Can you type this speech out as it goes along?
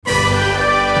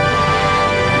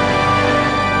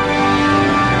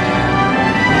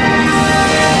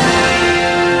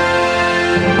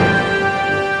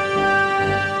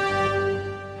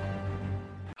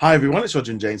Hi everyone, it's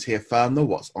Roger and James here from the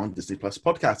What's on Disney Plus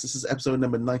podcast. This is episode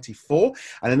number 94,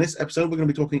 and in this episode we're going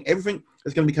to be talking everything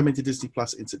that's going to be coming to Disney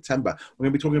Plus in September. We're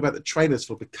going to be talking about the trailers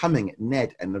for Becoming,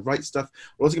 Ned, and The Right Stuff.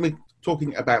 We're also going to be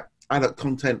talking about adult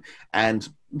content and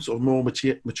sort of more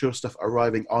mature stuff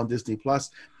arriving on Disney Plus,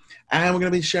 and we're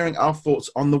going to be sharing our thoughts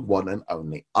on the one and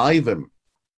only Ivan.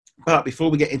 But before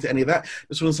we get into any of that, I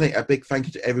just want to say a big thank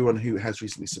you to everyone who has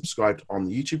recently subscribed on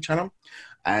the YouTube channel.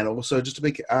 And also just a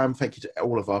big thank you to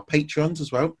all of our patrons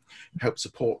as well, who help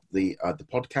support the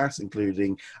podcast,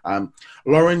 including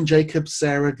Lauren, Jacob,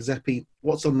 Sarah, Giuseppe,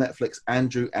 What's on Netflix,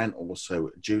 Andrew, and also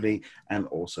Julie, and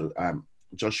also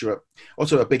Joshua.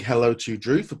 Also a big hello to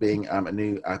Drew for being a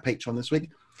new patron this week.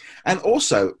 And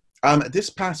also, this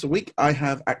past week, I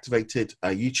have activated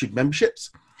YouTube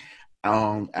memberships.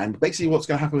 And basically what's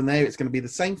going to happen there, it's going to be the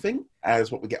same thing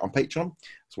as what we get on Patreon.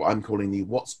 It's what I'm calling the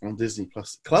What's on Disney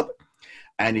Plus Club.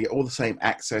 And you get all the same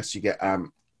access. You get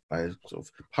sort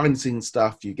of behind-the-scenes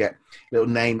stuff. You get a little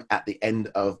name at the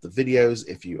end of the videos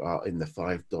if you are in the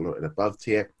 $5 and above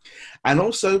tier. And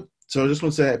also, so I just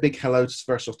want to say a big hello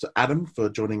first off to Adam for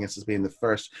joining us as being the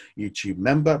first YouTube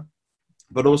member.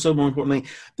 But also, more importantly,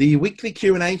 the weekly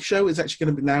Q&A show is actually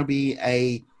going to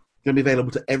be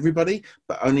available to everybody,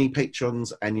 but only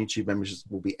patrons and YouTube members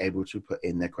will be able to put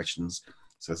in their questions.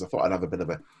 So I thought I'd have a bit of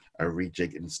a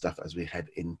rejig and stuff as we head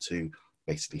into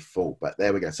basically fall. But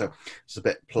there we go. So just a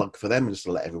bit plug for them, and just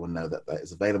to let everyone know that that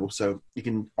is available. So you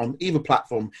can, on either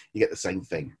platform, you get the same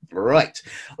thing. Right,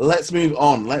 let's move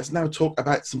on. Let's now talk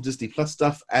about some Disney Plus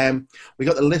stuff. We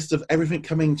got the list of everything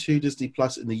coming to Disney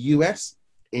Plus in the US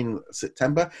in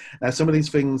September. Now, some of these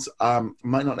things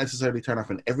might not necessarily turn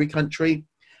up in every country,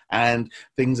 and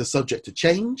things are subject to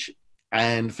change,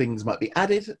 and things might be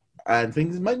added, and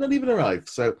things might not even arrive.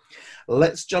 So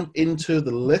let's jump into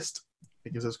the list,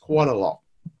 because there's quite a lot.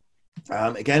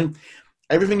 Again,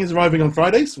 everything is arriving on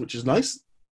Fridays, which is nice.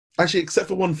 Actually, except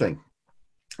for one thing.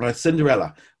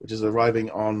 Cinderella, which is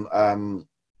arriving on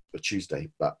a Tuesday,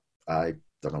 but I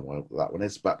don't know what that one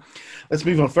is. But let's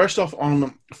move on. First off,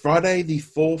 on Friday, the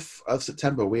 4th of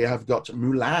September, we have got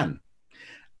Mulan,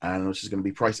 and which is going to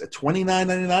be priced at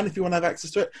 $29.99 if you want to have access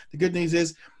to it. The good news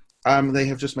is they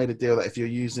have just made a deal that if you're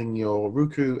using your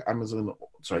Roku,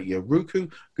 your Roku,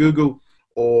 Google,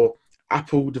 or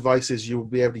Apple devices, you'll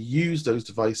be able to use those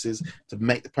devices to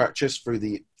make the purchase through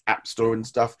the App Store and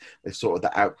stuff. They've sorted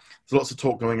that out. There's lots of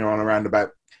talk going on around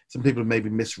about some people have maybe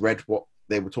misread what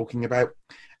they were talking about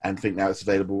and think now it's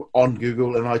available on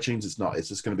Google and iTunes. It's not. It's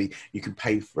just going to be, you can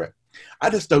pay for it. I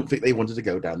just don't think they wanted to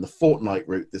go down the Fortnite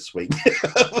route this week.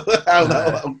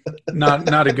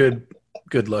 Not a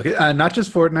good look. Not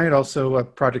just Fortnite, also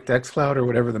Project xCloud or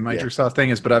whatever the Microsoft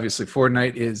thing is, but obviously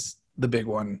Fortnite is the big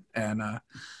one. And I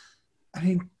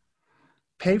mean,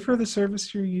 pay for the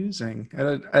service you're using.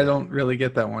 I don't really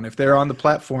get that one. If they're on the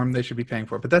platform, they should be paying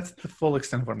for it. But that's the full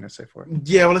extent of what I'm going to say for it.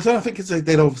 Yeah, well, I think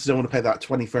they obviously don't want to pay that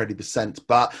 20-30%,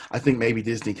 but I think maybe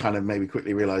Disney kind of maybe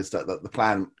quickly realized that the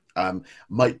plan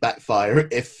might backfire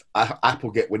if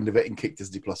Apple get wind of it and kick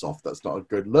Disney Plus off. That's not a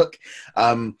good look.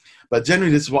 But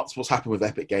generally, this is what's happened with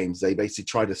Epic Games. They basically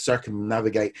try to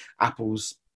circumnavigate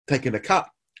Apple's taking a cut,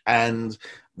 and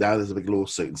now there's a big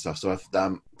lawsuit and stuff. So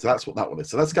that's what that one is.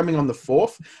 So that's coming on the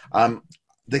 4th.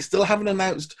 They still haven't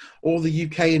announced all the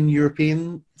UK and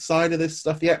European side of this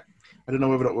stuff yet. I don't know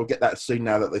whether we'll get that soon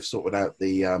now that they've sorted out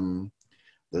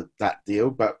that deal.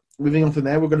 But moving on from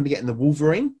there, we're going to be getting the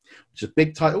Wolverine, which is a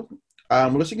big title.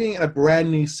 We're also getting a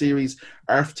brand new series,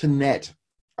 Earth to Ned,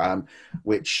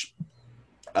 which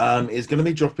is going to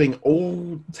be dropping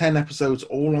all 10 episodes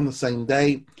all on the same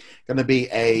day. Going to be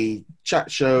a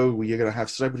chat show where you're going to have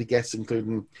celebrity guests,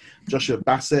 including Joshua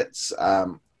Bassett,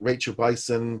 Rachel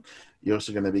Bison. You're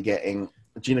also going to be getting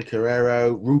Gina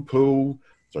Carrero, RuPaul,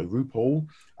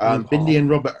 Bindi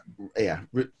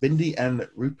and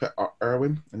Rupert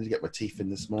Irwin. I need to get my teeth in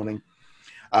this morning.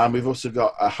 We've also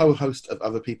got a whole host of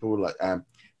other people like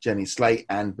Jenny Slate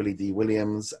and Billy D.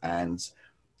 Williams and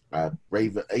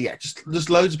Raven.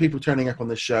 Just loads of people turning up on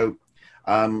this show.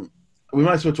 We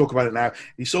might as well talk about it now.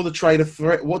 You saw the trailer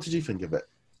for it. What did you think of it?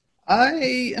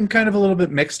 I am kind of a little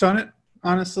bit mixed on it,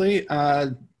 honestly.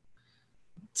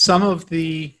 Some of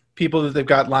the people that they've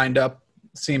got lined up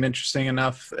seem interesting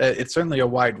enough. It's certainly a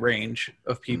wide range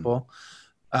of people.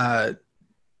 But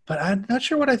I'm not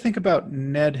sure what I think about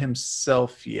Ned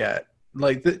himself yet.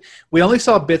 We only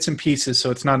saw bits and pieces,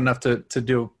 so it's not enough to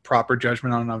do a proper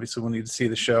judgment on. Obviously, we'll need to see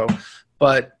the show.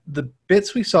 But the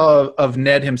bits we saw of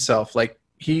Ned himself,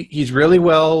 he's really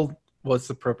well, what's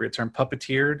the appropriate term,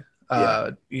 puppeteered,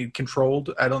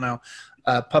 controlled, I don't know.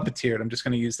 puppeteered. I'm just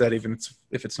going to use that even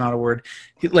if it's not a word.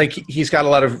 He's got a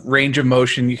lot of range of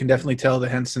motion. You can definitely tell the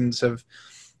Hensons have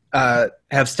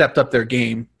stepped up their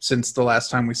game since the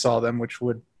last time we saw them, which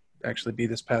would actually be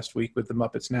this past week with the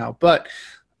Muppets Now. But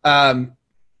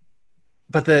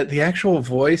the actual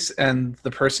voice and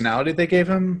the personality they gave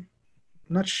him,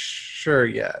 I'm not sure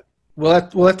yet. We'll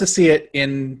have to see it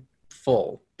in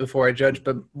full before I judge.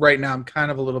 But right now, I'm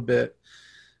kind of a little bit.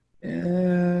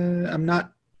 I'm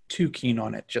not too keen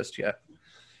on it just yet.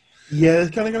 Yeah,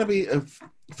 it's kind of going to be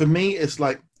for me. It's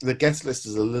like the guest list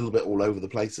is a little bit all over the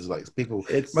place. It's like people,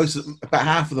 about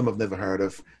half of them I've never heard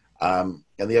of, and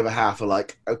the other half are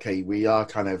like, okay, we are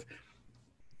kind of.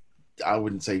 I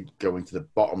wouldn't say going to the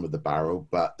bottom of the barrel,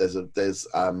 but there's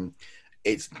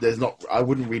not. I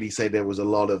wouldn't really say there was a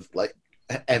lot of like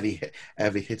heavy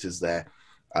hitters there.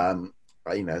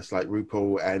 It's like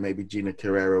RuPaul and maybe Gina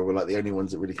Carrera were like the only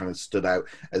ones that really kind of stood out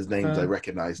as names I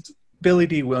recognized. Billy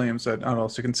D. Williams, I'd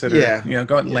also consider.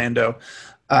 Lando.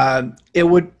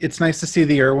 It's nice to see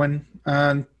the Irwin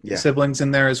siblings in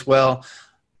there as well.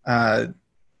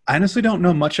 I honestly don't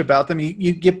know much about them.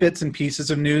 You get bits and pieces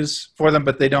of news for them,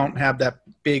 but they don't have that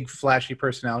big, flashy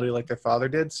personality like their father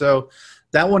did. So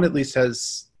that one at least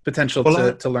has potential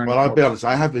to learn. Well, I'll be honest.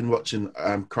 I have been watching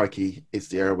Crikey, It's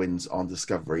the Irwins on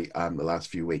Discovery the last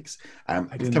few weeks.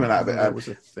 It's coming out of it. That was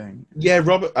a thing. Yeah,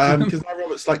 Robert, because now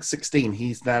Robert's like 16.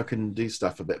 He's now can do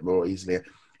stuff a bit more easily.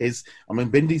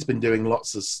 Bindy's been doing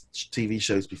lots of TV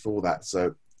shows before that,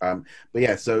 so...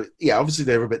 obviously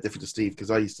they were a bit different to Steve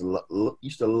because I used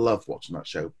to love watching that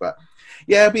show. But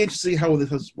yeah, it'll be interesting to see how this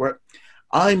has worked.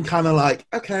 I'm kind of like,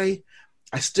 okay,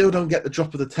 I still don't get the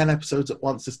drop of the 10 episodes at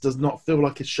once. This does not feel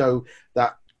like a show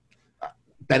that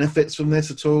benefits from this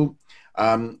at all.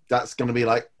 That's going to be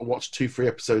like watch 2-3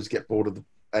 episodes, get bored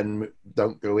and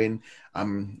don't go in.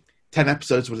 10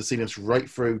 episodes would have seen us right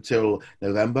through till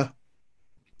November.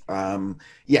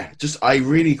 I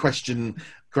really question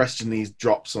these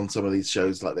drops on some of these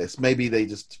shows like this. Maybe they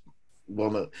just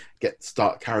want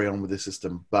to carry on with the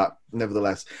system, but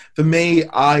nevertheless, for me,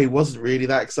 I wasn't really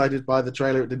that excited by the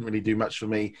trailer. It didn't really do much for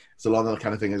me. It's along the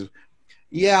kind of thing as,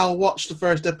 I'll watch the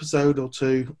first episode or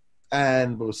two,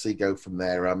 and we'll see go from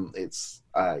there. It's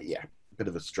a bit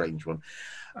of a strange one.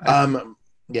 I'm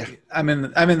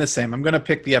in the same. I'm going to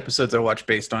pick the episodes I watch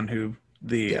based on who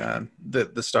the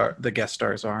guest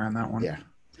stars are on that one. Yeah.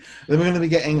 Then we're going to be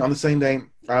getting on the same day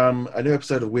a new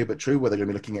episode of Weird But True where they're going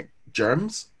to be looking at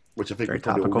germs, which I think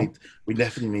we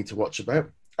definitely need to watch about.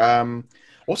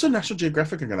 Also, National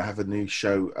Geographic are going to have a new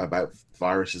show about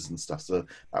viruses and stuff, so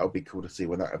that would be cool to see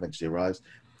when that eventually arrives.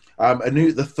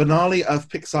 The finale of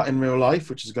Pixar in Real Life,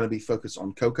 which is going to be focused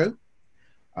on Coco.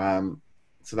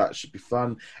 So that should be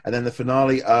fun. And then the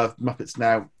finale of Muppets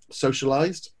Now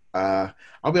Socialized.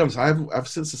 I'll be honest, I've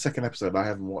since the second episode, I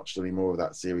haven't watched any more of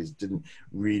that series. It didn't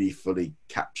really fully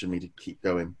capture me to keep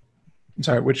going.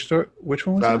 Sorry, which one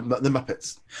was that? The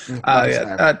Muppets.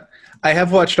 I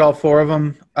have watched all 4 of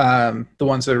them, the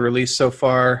ones that are released so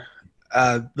far.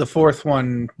 The 4th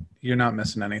one, you're not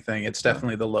missing anything. It's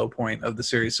definitely the low point of the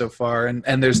series so far.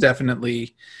 And there's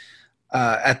definitely,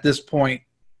 at this point,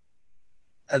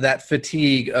 that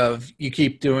fatigue of you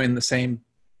keep doing the same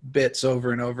bits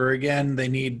over and over again. They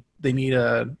need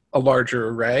a larger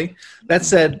array. That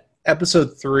said,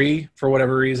 episode 3, for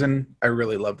whatever reason, I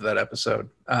really loved that episode.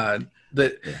 I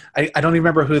don't even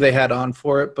remember who they had on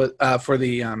for it, but for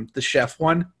the chef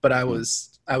one. But I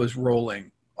was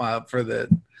rolling for the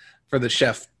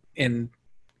chef in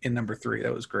number 3.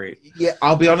 That was great. Yeah,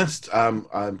 I'll be honest.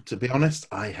 To be honest,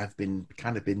 I have been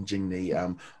kind of binging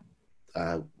the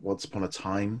Once Upon a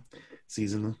Time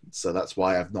season, so that's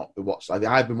why I've not been watched.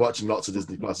 I've been watching lots of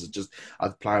Disney Plus. It's just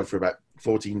I've plowed for about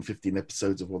 14-15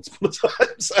 episodes of Once Upon a Time.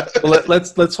 So. Well,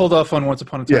 let's hold off on Once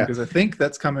Upon a Time because I think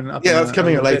that's coming up. Yeah, that's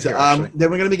coming up later. Then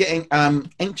we're going to be getting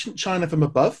Ancient China from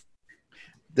Above.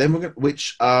 Then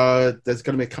there's going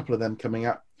to be a couple of them coming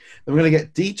up. Then we're going to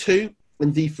get D2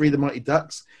 and D3, The Mighty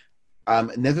Ducks,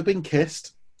 Never Been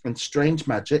Kissed, and Strange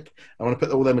Magic. I want to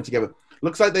put all them together.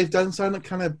 Looks like they've done something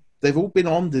kind of. They've all been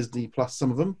on Disney Plus.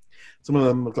 Some of them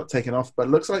have got taken off, but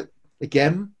it looks like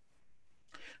again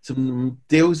some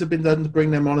deals have been done to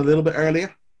bring them on a little bit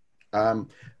earlier. So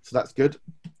that's good.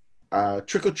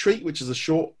 Trick or Treat, which is a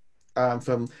short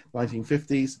from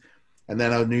 1950s, and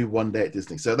then a new One Day at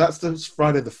Disney. So that's the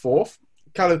Friday the 4th.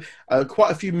 Kind of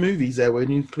quite a few movies there when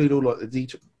you include all like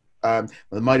the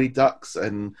Mighty Ducks,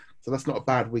 and so that's not a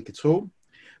bad week at all.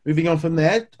 Moving on from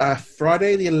there,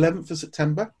 Friday the 11th of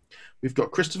September. We've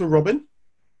got Christopher Robin,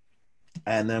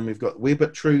 and then we've got Weird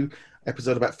But True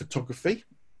episode about photography,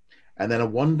 and then a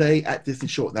One Day at Disney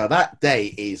short. Now that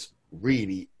day is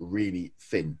really, really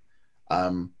thin. I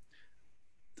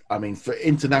mean, for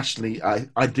internationally,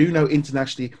 I do know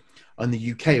internationally on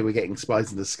the UK, we're getting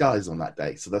Spies in Disguise on that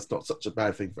day. So that's not such a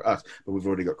bad thing for us, but we've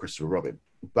already got Christopher Robin.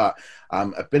 But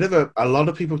a lot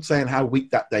of people saying how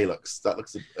weak that day looks. That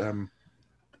looks...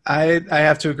 I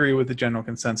have to agree with the general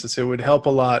consensus. It would help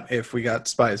a lot if we got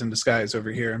Spies in Disguise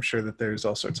over here. I'm sure that there's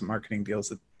all sorts of marketing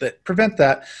deals that prevent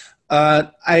that.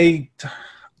 I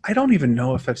don't even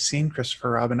know if I've seen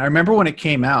Christopher Robin. I remember when it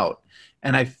came out,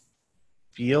 and I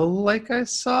feel like I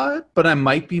saw it, but I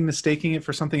might be mistaking it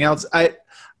for something else.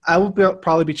 I will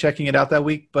probably be checking it out that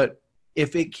week, but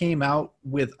if it came out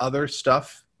with other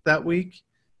stuff that week,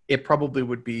 it probably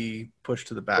would be pushed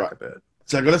to the back a bit.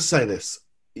 So I'm going to say this.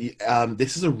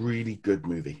 This is a really good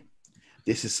movie.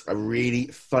 This is a really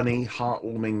funny,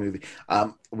 heartwarming movie.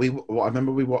 I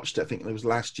remember we watched it, I think it was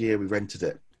last year, we rented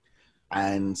it,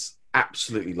 and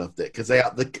absolutely loved it, because they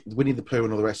are the Winnie the Pooh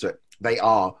and all the rest of it. They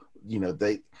are,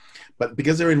 but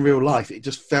because they're in real life, it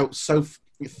just felt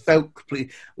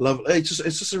completely lovely. It's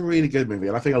just a really good movie,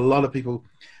 and I think a lot of people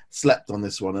slept on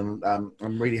this one, and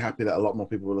I'm really happy that a lot more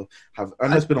people will have. I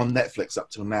know it's been on Netflix up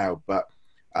till now, but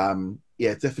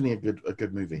yeah, definitely a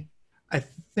good movie. I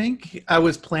think I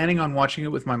was planning on watching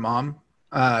it with my mom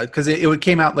because it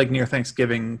came out like near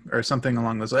Thanksgiving or something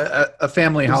along those a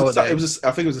family holiday. I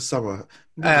think it was a summer.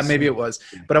 Maybe it was,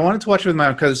 but I wanted to watch it with my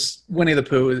mom because Winnie the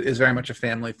Pooh is very much a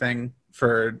family thing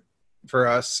for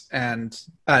us and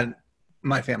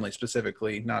my family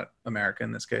specifically, not America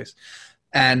in this case.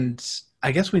 And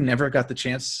I guess we never got the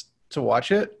chance to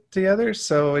watch it together,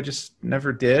 so I just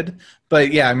never did.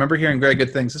 But yeah, I remember hearing very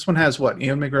good things. This one has what,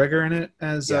 Ewan McGregor in it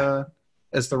as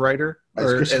the writer,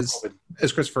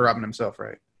 as Christopher Robin himself,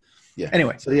 right? Yeah.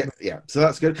 Anyway, so so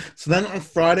that's good. So then on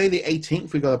Friday the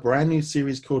 18th, we got a brand new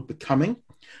series called Becoming,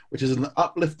 which is an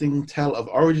uplifting tale of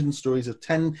origin stories of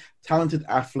 10 talented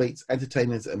athletes,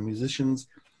 entertainers, and musicians,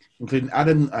 including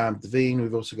Adam Devine.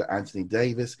 We've also got Anthony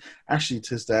Davis, Ashley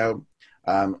Tisdale,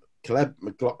 Caleb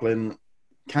McLaughlin,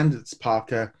 Candace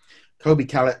Parker, Kobe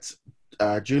Callett,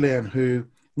 Julianne Hu,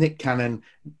 Nick Cannon,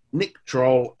 Nick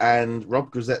Troll, and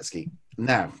Rob Grozetsky.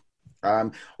 Now,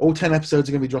 all 10 episodes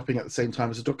are going to be dropping at the same time.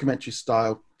 It's a documentary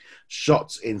style,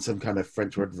 shot in some kind of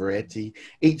French word variety.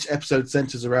 Each episode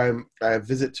centers around a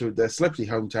visit to their celebrity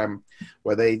hometown,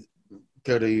 where they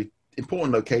go to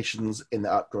important locations in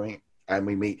the upbringing, and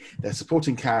we meet their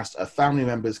supporting cast of family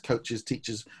members, coaches,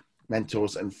 teachers,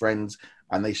 mentors, and friends,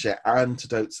 and they share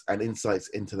anecdotes and insights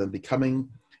into them becoming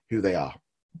who they are.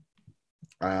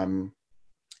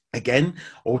 Again,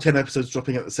 all 10 episodes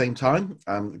dropping at the same time.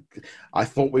 I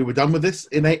thought we were done with this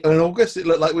in August. It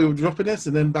looked like we were dropping this,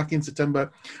 and then back in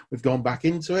September, we've gone back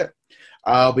into it.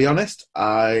 I'll be honest,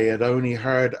 I had only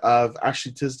heard of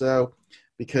Ashley Tisdale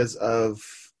because of,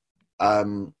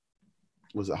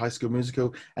 was it High School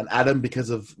Musical? And Adam because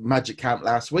of Magic Camp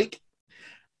last week.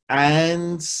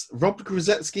 And Rob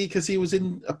Grozetsky because he was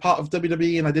in a part of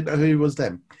WWE and I didn't know who he was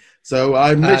then. So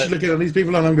I'm literally looking at these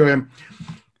people and I'm going,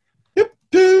 yep,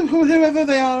 whoever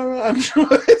they are, I'm sure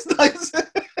it's nice.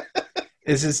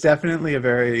 This is definitely a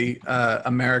very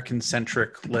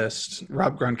American-centric list.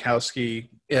 Rob Gronkowski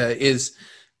is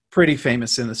pretty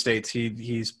famous in the States.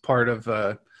 He's part of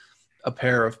a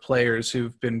pair of players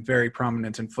who've been very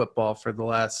prominent in football for the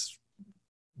last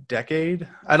decade.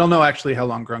 I don't know actually how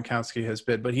long Gronkowski has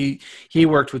been, but he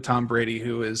worked with Tom Brady,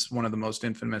 who is one of the most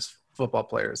infamous football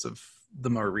players of the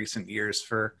more recent years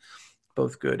for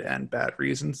both good and bad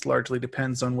reasons. Largely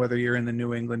depends on whether you're in the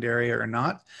New England area or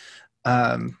not.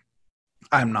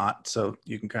 I'm not, so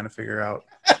you can kind of figure out,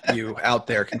 you out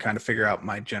there can kind of figure out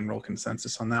my general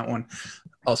consensus on that one.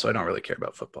 Also, I don't really care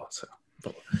about football, so.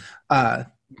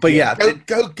 But yeah,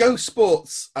 go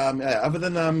sports. Other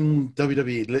than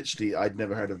WWE, literally, I'd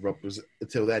never heard of Rob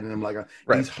until then, and I'm like,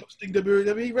 he's hosting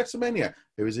WWE WrestleMania.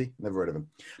 Who is he? Never heard of him.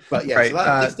 But yeah, so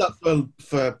that's that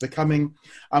for Becoming.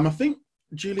 I think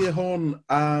Julia Horn,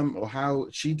 or how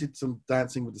she did some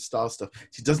Dancing with the Stars stuff.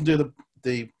 She doesn't do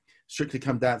the Strictly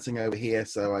Come Dancing over here,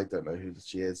 so I don't know who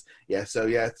she is. Yeah, so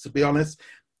yeah, to be honest,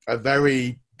 a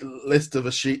very list of a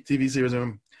TV series.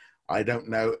 I don't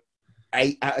know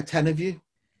 8 out of 10 of you.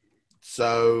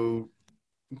 So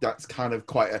that's kind of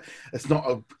it's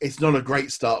not a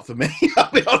great start for me.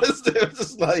 I'll be honest. It was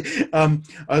just like I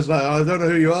was like, I don't know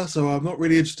who you are, so I'm not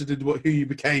really interested in who you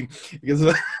became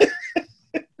because.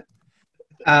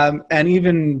 And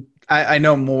even I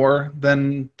know more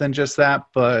than just that,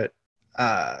 but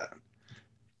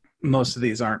most of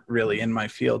these aren't really in my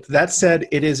field. That said,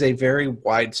 it is a very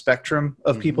wide spectrum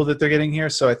of people that they're getting here.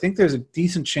 So I think there's a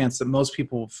decent chance that most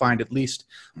people will find at least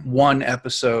one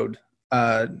episode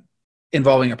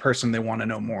involving a person they want to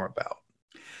know more about.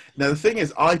 Now, the thing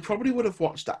is, I probably would have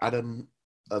watched that Adam,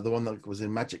 the one that was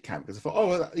in Magic Camp, because I thought, oh,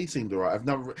 well, he seemed all right. I've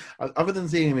never, other than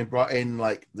seeing him in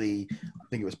like I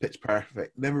think it was Pitch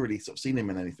Perfect, never really sort of seen him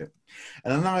in anything.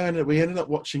 And then we ended up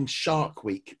watching Shark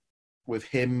Week with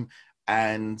him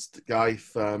and the guy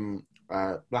from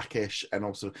Blackish, and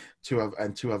also two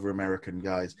other American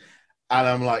guys. And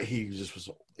I'm like, he's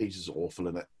just awful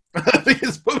in it. I think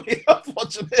it's put me off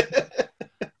watching it.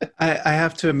 I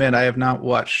have to admit, I have not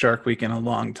watched Shark Week in a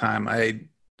long time. I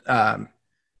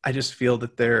just feel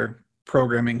that their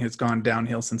programming has gone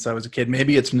downhill since I was a kid.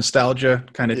 Maybe it's nostalgia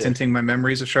kind of tinting my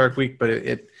memories of Shark Week, but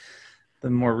the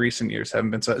more recent years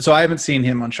haven't been so I haven't seen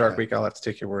him on Shark Week. I'll have to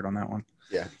take your word on that one.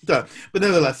 Yeah, but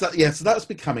nevertheless, so that's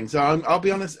becoming. So I'll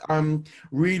be honest,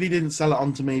 really didn't sell it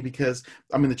onto me because,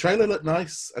 I mean, the trailer looked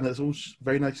nice and it's all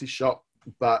very nicely shot,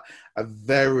 but a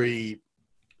very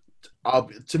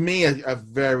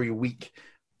weak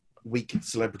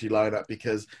celebrity lineup,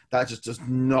 because that just does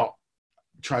not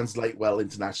translate well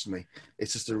internationally.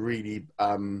 It's just a really,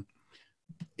 I mean,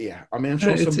 I'm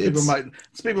sure people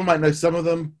might know some of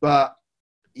them, but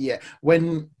yeah,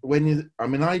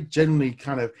 I generally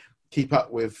kind of keep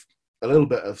up with a little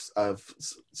bit of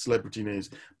celebrity news,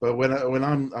 but when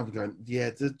I'm going,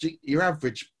 your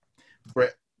average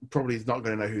Brit probably is not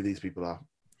going to know who these people are.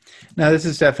 Now, this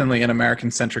is definitely an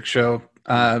American-centric show.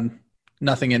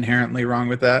 Nothing inherently wrong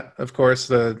with that. Of course,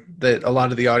 a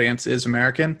lot of the audience is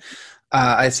American.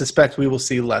 I suspect we will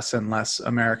see less and less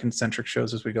American-centric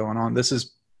shows as we go on. This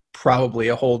is probably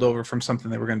a holdover from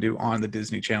something they were going to do on the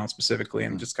Disney Channel specifically,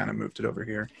 and just kind of moved it over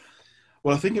here.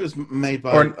 Well, I think it was made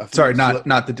by...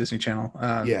 not the Disney Channel.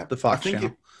 The Fox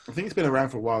Channel. I think it's been around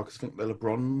for a while, because I think the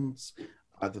LeBron's...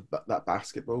 that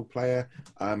basketball player.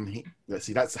 Let's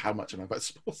see, that's how much I know about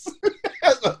sports.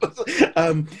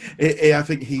 I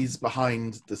think he's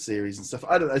behind the series and stuff.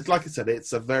 I don't know. It's like I said,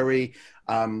 it's a very.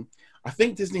 I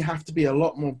think Disney have to be a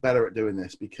lot more better at doing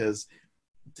this, because,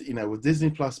 with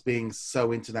Disney Plus being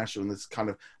so international and this kind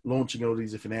of launching all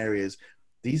these different areas,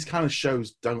 these kind of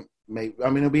shows don't make. I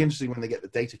mean, it'll be interesting when they get the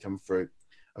data come through.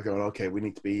 Okay, we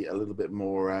need to be a little bit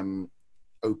more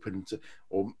open to,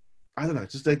 or I don't know,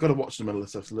 just they've got to watch the middle of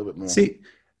stuff a little bit more. See,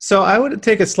 so I would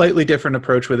take a slightly different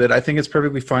approach with it. I think it's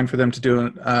perfectly fine for them to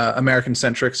do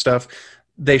American-centric stuff.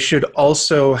 They should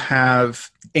also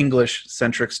have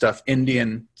English-centric stuff,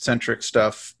 Indian-centric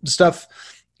stuff,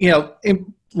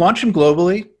 launch them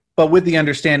globally, but with the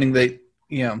understanding that,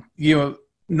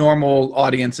 normal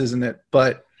audience isn't it,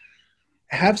 but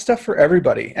have stuff for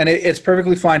everybody. And it's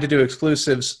perfectly fine to do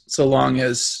exclusives so long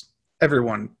as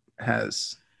everyone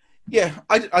has... Yeah,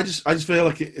 I just feel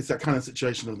like it's that kind of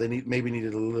situation of they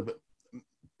needed a little bit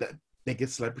that bigger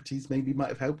celebrities maybe might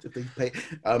have helped if they pay.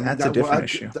 That's a different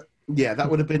issue.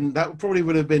 That probably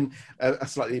would have been a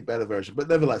slightly better version. But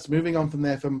nevertheless, moving on from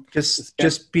there,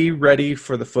 just be ready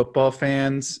for the football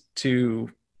fans to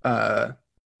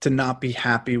not be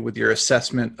happy with your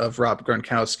assessment of Rob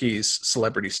Gronkowski's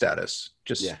celebrity status.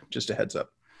 Just a heads up.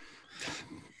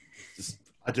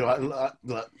 I do.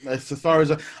 As far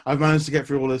as I've managed to get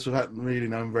through all this without really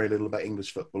knowing very little about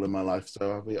English football in my life,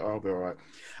 so I'll be all right.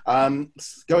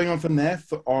 Going on from there,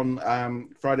 on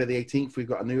Friday the 18th, we've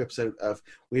got a new episode of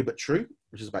Weird But True,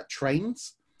 which is about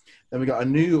trains. Then we got a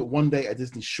new One Day at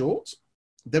Disney short.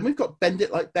 Then we've got Bend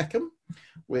It Like Beckham,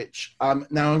 which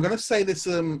now I'm going to say this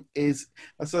is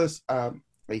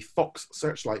a Fox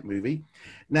Searchlight movie.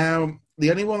 Now,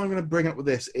 the only one I'm going to bring up with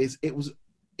this is it was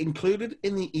included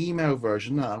in the email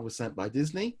version that was sent by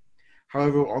Disney.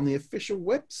 However, on the official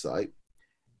website,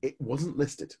 it wasn't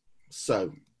listed.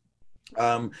 So,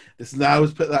 this now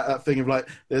has put that thing of like,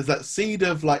 there's that seed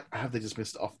of like, have they just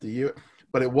missed it off to you?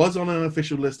 But it was on an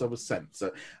official list I was sent.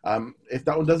 So, if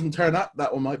that one doesn't turn up,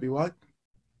 that one might be why.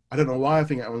 I don't know why. I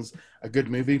think that was a good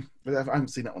movie, but I haven't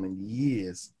seen that one in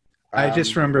years. I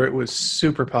just remember it was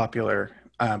super popular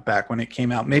back when it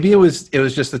came out. Maybe it was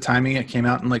just the timing. It came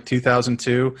out in like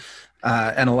 2002,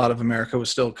 and a lot of America was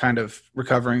still kind of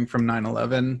recovering from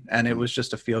 9/11, and it was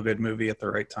just a feel-good movie at the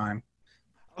right time.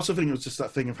 I also think it was just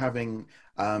that thing of having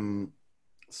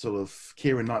sort of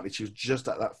Keira Knightley. She was just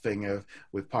at that thing of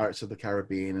with Pirates of the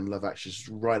Caribbean and Love Actually, just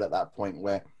right at that point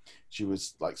where she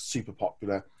was like super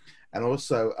popular. And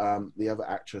also the other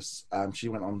actress, she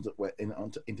went into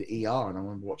ER, and I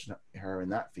remember watching her in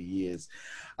that for years.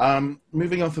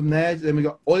 Moving on from there, then we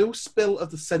got Oil Spill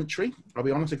of the Century. I'll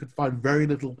be honest, I could find very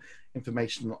little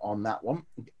information on that one.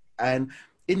 And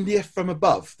India from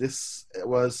Above. This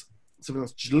was something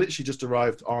that's literally just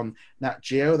arrived on Nat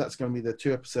Geo. That's going to be the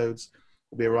 2 episodes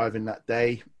will be arriving that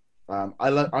day. I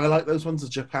like those ones. The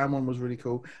Japan one was really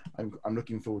cool. I'm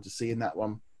looking forward to seeing that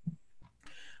one.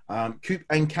 Coop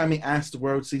and Cami Asked the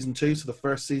World Season 2. So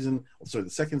the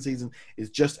second season is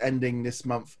just ending this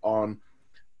month on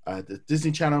the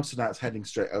Disney Channel. So now it's heading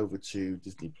straight over to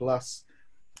Disney Plus.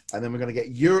 And then we're going to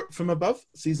get Europe from Above,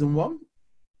 Season 1.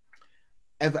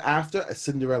 Ever After, A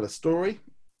Cinderella Story.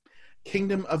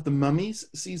 Kingdom of the Mummies,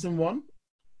 Season 1.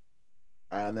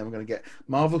 And then we're going to get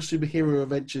Marvel Superhero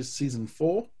Adventures, Season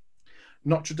 4.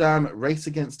 Notre Dame, Race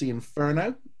Against the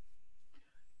Inferno.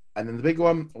 And then the big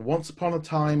one, Once Upon a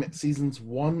Time, Seasons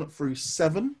 1 through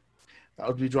 7. That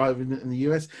will be driving in the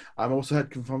US. I've also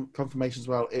had confirmation as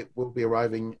well. It will be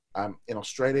arriving in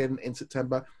Australia in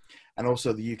September. And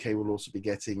also the UK will also be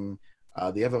getting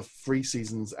the other 3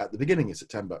 seasons at the beginning of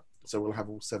September. So we'll have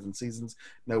all 7 seasons.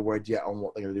 No word yet on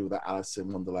what they're going to do with that Alice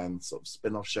in Wonderland sort of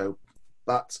spin-off show.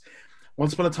 But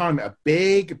Once Upon a Time, a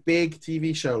big, big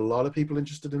TV show. A lot of people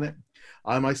interested in it.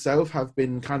 I myself have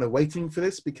been kind of waiting for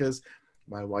this because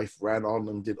my wife ran on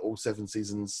and did all 7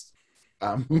 seasons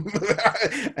and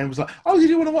was like, oh, did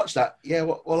you want to watch that? Yeah,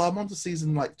 well, I'm on to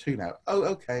season 2 now. Oh,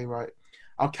 okay, right.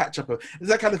 I'll catch up. It's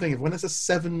that kind of thing. When it's a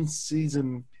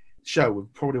 7-season show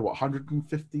with probably,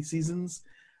 150 seasons,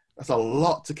 that's a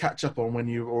lot to catch up on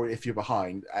if you're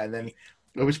behind. And then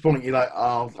at which point you're like,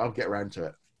 oh, I'll get around to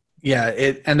it. Yeah,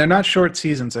 and they're not short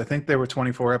seasons. I think they were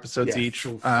 24 episodes each,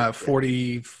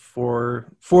 40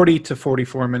 to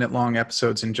 44 minute long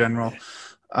episodes in general.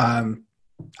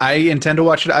 I intend to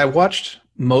watch it. I watched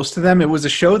most of them. It was a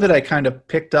show that I kind of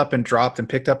picked up and dropped and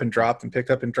picked up and dropped and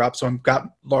picked up and dropped. So I've got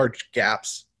large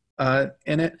gaps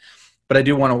in it, but I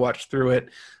do want to watch through it.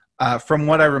 From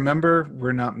what I remember,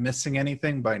 we're not missing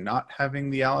anything by not having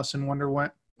the Alice in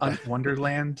Wonderland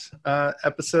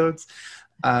episodes.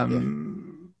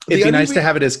 It'd be nice to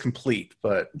have it as complete,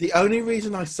 but the only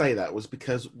reason I say that was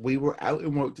because we were out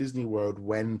in Walt Disney World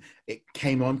when it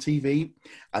came on TV,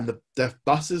 and the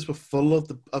buses were full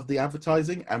of the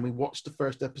advertising, and we watched the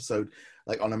first episode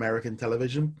on American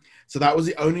television. So that was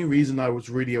the only reason I was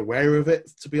really aware of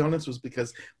it, to be honest, was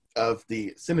because of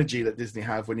the synergy that Disney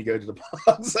have when you go to the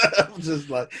parks. Just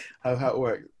how it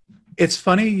works. It's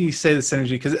funny you say the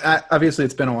synergy because obviously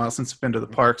it's been a while since I've been to the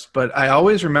parks, but I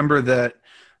always remember that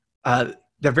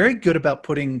they're very good about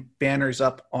putting banners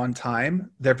up on time.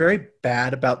 They're very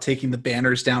bad about taking the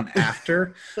banners down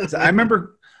after. So I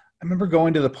remember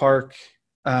going to the park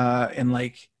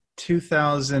in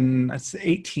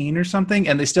 2018 or something,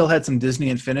 and they still had some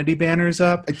Disney Infinity banners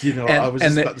up. I was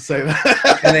just about to say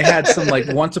that. And they had some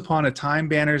Once Upon a Time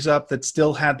banners up that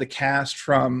still had the cast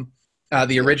from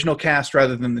the original cast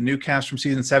rather than the new cast from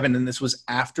season 7. And this was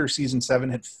after season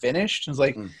 7 had finished. I was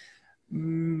like,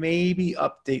 maybe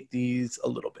update these a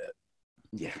little bit.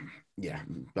 Yeah,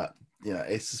 but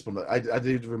it's just one of I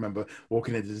do remember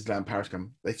walking into Disneyland Paris going,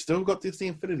 they've still got Disney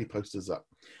Infinity posters up.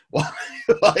 Well,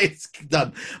 it's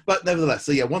done. But nevertheless,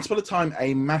 so Once Upon a Time,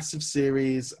 a massive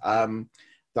series. That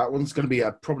one's going to be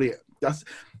that's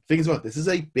things about this is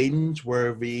a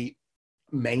binge-worthy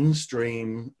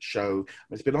mainstream show.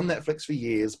 It's been on Netflix for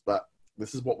years, but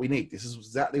this is what we need. This is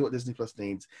exactly what Disney Plus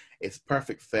needs. It's a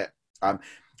perfect fit.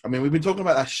 We've been talking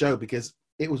about that show because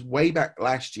it was way back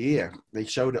last year. They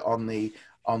showed it on the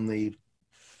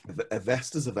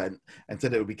Investors event and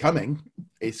said it would be coming.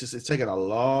 It's taken a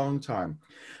long time.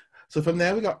 So from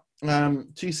there we got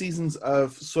 2 seasons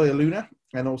of Soya Luna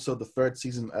and also the 3rd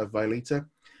season of Violeta.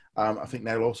 I think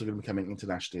they're also going to be coming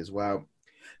internationally as well.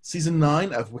 Season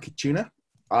 9 of Wicked Tuna.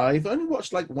 I've only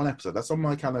watched 1 episode. That's on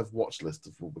my kind of watch list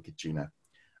for Wicked Tuna.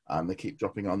 They keep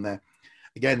dropping on there.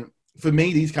 Again, for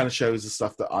me, these kind of shows are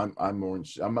stuff that I'm more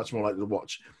interested. I'm much more likely to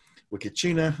watch Wicked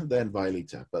Tuna than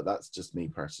Violeta, but that's just me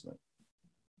personally.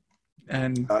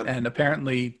 And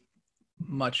apparently,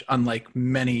 much unlike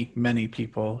many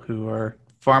people who are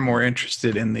far more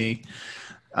interested in the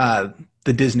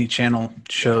Disney Channel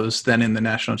shows than in the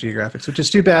National Geographics, which is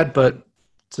too bad, but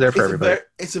it's there for everybody.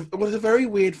 It's a very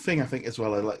weird thing, I think, as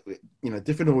well.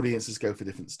 Different audiences go for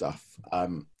different stuff,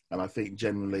 and I think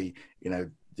generally,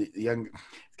 the young,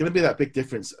 it's going to be that big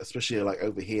difference, especially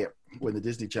over here when the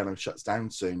Disney Channel shuts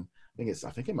down soon. I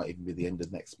think it might even be the end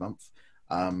of next month.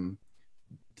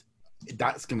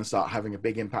 That's going to start having a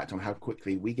big impact on how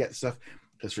quickly we get stuff.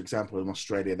 Because, for example, in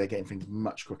Australia, they're getting things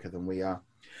much quicker than we are.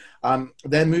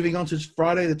 Then moving on to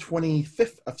Friday, the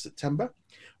 25th of September,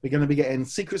 we're going to be getting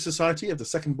Secret Society of the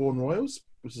Second Born Royals,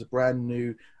 which is a brand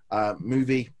new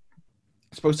movie.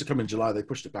 It's supposed to come in July. They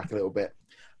pushed it back a little bit.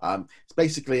 It's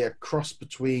basically a cross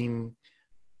between,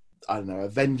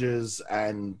 Avengers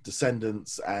and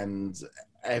Descendants and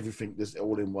everything just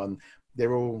all in one.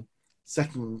 They're all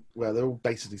they're all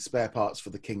basically spare parts for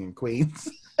the king and queens.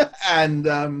 and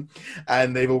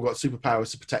they've all got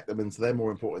superpowers to protect them, and so they're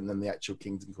more important than the actual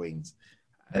kings and queens.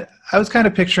 I was kind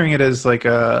of picturing it as like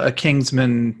a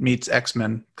Kingsman meets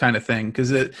X-Men kind of thing,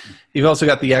 because you've also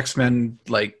got the X-Men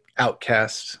like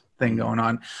Outcast thing going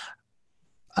on.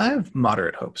 I have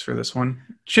moderate hopes for this one.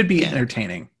 Should be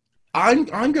entertaining.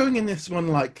 I'm going in this one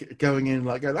going,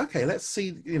 okay, let's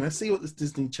see see what this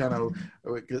Disney Channel,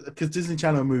 because Disney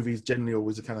Channel movies generally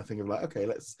always a kind of thing of like, okay,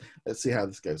 let's see how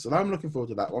this goes. So I'm looking forward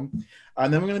to that one.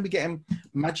 And then we're going to be getting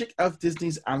Magic of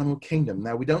Disney's Animal Kingdom.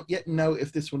 Now we don't yet know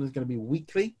if this one is going to be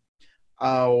weekly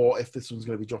or if this one's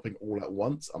going to be dropping all at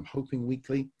once. I'm hoping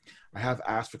weekly. I have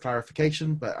asked for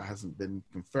clarification, but it hasn't been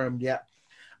confirmed yet.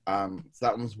 So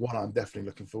that one's one I'm definitely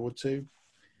looking forward to.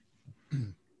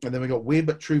 And then we got Weird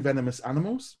But True Venomous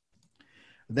Animals.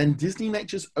 And then Disney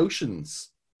Nature's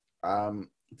Oceans.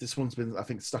 This one's been, I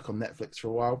think, stuck on Netflix for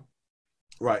a while.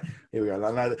 Right, here we go.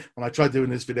 When I tried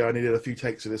doing this video, I needed a few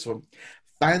takes for this one.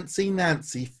 Fancy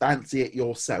Nancy, Fancy It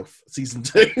Yourself, Season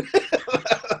 2.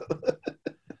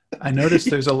 I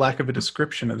noticed there's a lack of a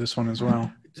description of this one as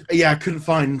well. Yeah, I couldn't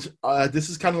find. This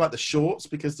is kind of like the shorts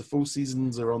because the full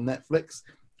seasons are on Netflix.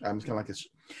 It's kind of like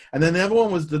and then the other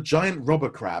one was The Giant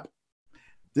Robber Crab.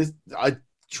 I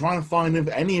trying to find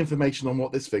any information on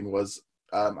what this thing was.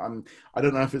 I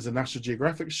don't know if it's a National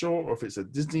Geographic short or if it's a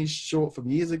Disney short from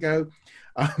years ago.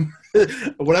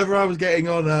 Whatever I was getting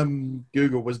on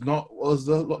Google was not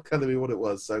telling me what it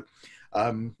was. So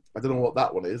I don't know what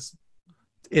that one is.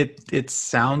 It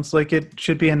sounds like it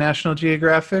should be a National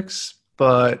Geographic's,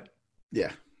 but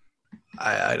yeah,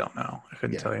 I don't know. I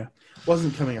couldn't tell you.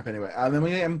 Wasn't coming up anyway. And then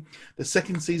we get the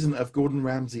second season of Gordon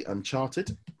Ramsay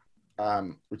Uncharted.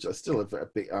 Which I still have a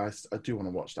bit. I do want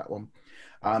to watch that one.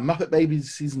 Muppet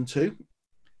Babies Season 2.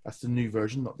 That's the new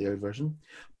version, not the old version.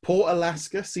 Port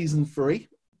Alaska Season 3.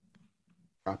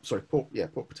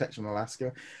 Port Protection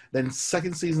Alaska. Then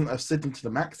second season of Sydney to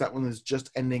the Max. That one is just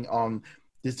ending on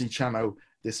Disney Channel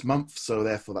this month, so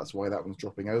therefore that's why that one's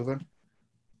dropping over.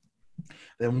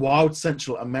 Then Wild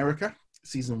Central America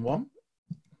Season 1.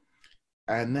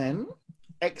 And then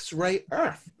X-Ray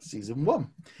Earth Season 1.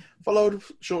 Followed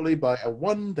shortly by a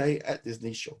One Day at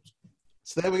Disney short.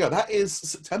 So there we go. That is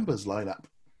September's lineup.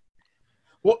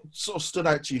 What sort of stood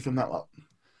out to you from that lot?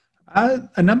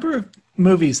 A number of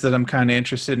movies that I'm kind of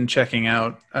interested in checking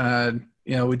out.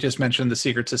 We just mentioned The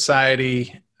Secret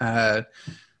Society. Not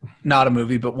a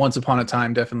movie, but Once Upon a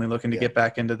Time, definitely looking to get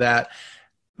back into that.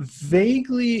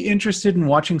 Vaguely interested in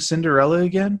watching Cinderella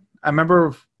again. I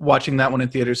remember watching that one in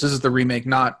theaters. This is the remake,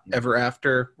 not Ever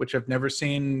After, which I've never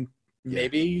seen.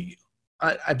 Maybe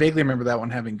I vaguely remember that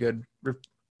one having good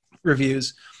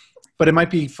reviews, but it might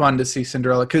be fun to see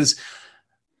Cinderella because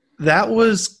that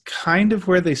was kind of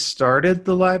where they started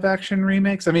the live action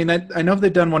remakes. I mean, I know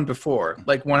they've done one before,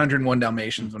 like 101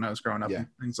 Dalmatians when I was growing up and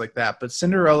things like that, but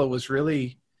Cinderella was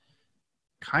really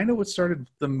kind of what started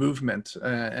the movement.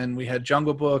 And we had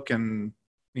Jungle Book and,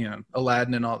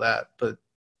 Aladdin and all that, but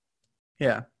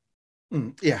yeah.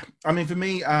 Yeah. I mean, for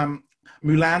me,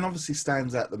 Mulan obviously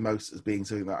stands out the most as being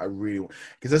something that I really want,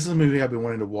 because this is a movie I've been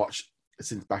wanting to watch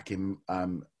since back in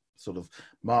sort of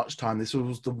March time. This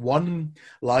was the one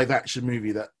live action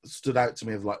movie that stood out to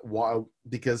me of like, wow,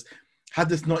 because had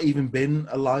this not even been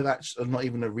a live action, not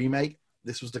even a remake,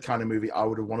 this was the kind of movie I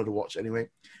would have wanted to watch anyway,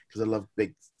 because I love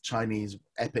big Chinese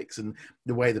epics and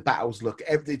the way the battles look.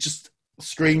 It just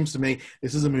screams to me,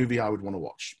 this is a movie I would want to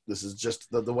watch. This is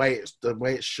just the way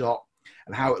it's shot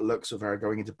and how it looks of her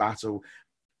going into battle.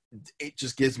 It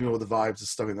just gives me all the vibes of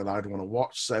something that I'd want to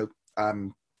watch. So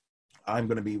I'm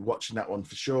going to be watching that one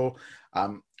for sure.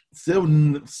 Still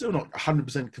not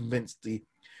 100% convinced the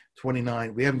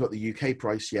 29. We haven't got the UK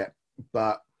price yet,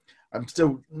 but I'm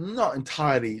still not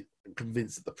entirely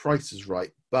convinced that the price is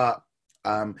right. But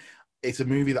it's a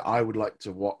movie that I would like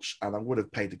to watch, and I would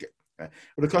have paid to get. It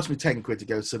would have cost me 10 quid to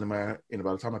go cinema.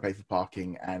 By the time I pay for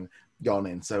parking and gone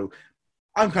in, so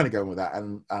I'm kind of going with that.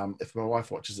 And if my wife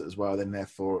watches it as well, then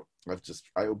therefore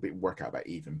I'll work out about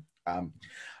even.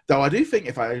 Though I do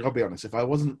think, I'll be honest, if I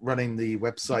wasn't running the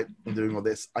website and doing all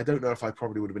this, I don't know if I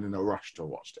probably would have been in a rush to have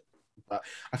watched it. But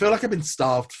I feel like I've been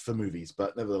starved for movies,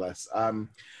 but nevertheless.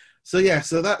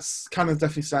 So that's kind of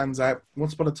definitely stands out.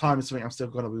 Once Upon a Time is something I'm still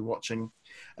going to be watching.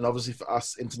 And obviously for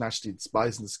us internationally,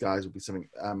 Spies in Disguise will be something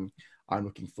I'm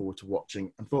looking forward to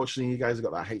watching. Unfortunately, you guys have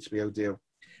got that HBO deal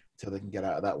until they can get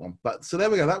out of that one. But so there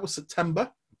we go. That was September.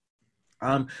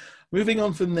 Moving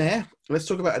on from there, let's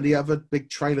talk about the other big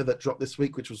trailer that dropped this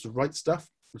week, which was The Right Stuff,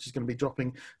 which is going to be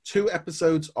dropping 2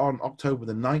 episodes on October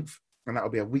the 9th, and that'll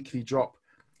be a weekly drop.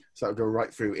 So that'll go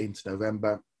right through into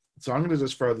November. So I'm going to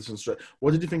just throw this one straight.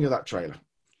 What did you think of that trailer?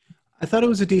 I thought it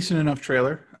was a decent enough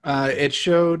trailer. It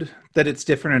showed that it's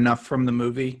different enough from the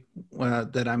movie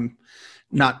that I'm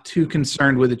not too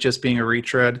concerned with it just being a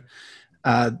retread.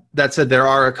 That said, there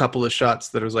are a couple of shots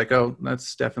that I was like, oh,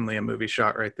 that's definitely a movie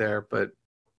shot right there. But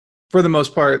for the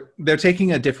most part, they're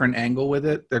taking a different angle with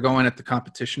it. They're going at the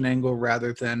competition angle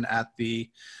rather than at the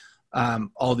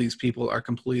all these people are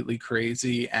completely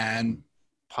crazy and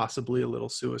possibly a little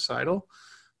suicidal.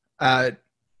 It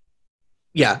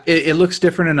looks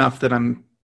different enough that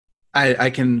I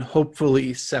can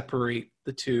hopefully separate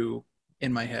the two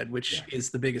in my head, which is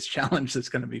the biggest challenge that's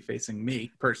going to be facing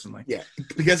me personally. Yeah,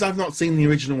 because I've not seen the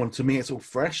original one. To me, it's all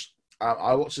fresh.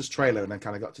 I watched this trailer and then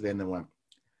kind of got to the end and went,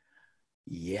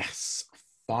 yes,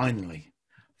 finally,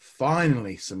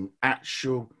 some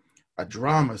a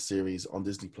drama series on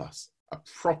Disney Plus, a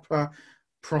proper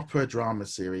drama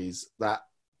series that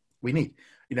we need,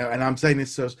 and I'm saying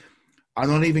this, so I'm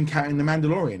not even counting The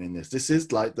Mandalorian in this. This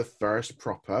is like the first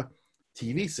proper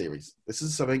TV series. This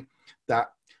is something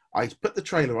that I put the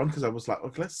trailer on because I was like,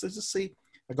 okay, let's just see.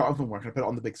 I got up from work and I put it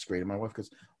on the big screen and my wife goes,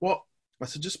 what? I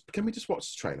said, can we just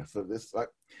watch the trailer for this? Like,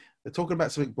 they're talking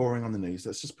about something boring on the news.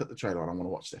 Let's just put the trailer on. I want to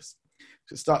watch this.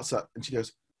 So it starts up and she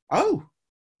goes, oh,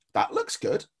 that looks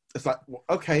good. It's like,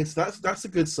 okay, so that's a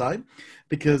good sign,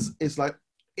 because it's like,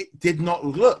 it did not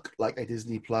look like a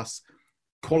Disney Plus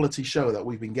quality show that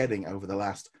we've been getting over the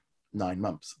last 9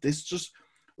 months. This just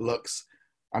looks,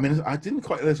 I mean, I didn't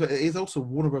quite, it is also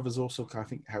Warner Brothers also, I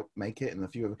think, helped make it, and a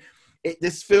few of it.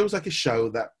 This feels like a show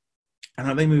that, I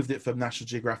know they moved it from National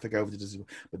Geographic over to Disney,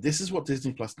 but this is what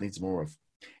Disney Plus needs more of.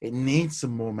 It needs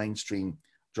some more mainstream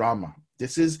drama.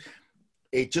 This is,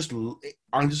 you just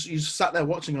sat there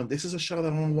watching on, this is a show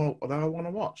that I want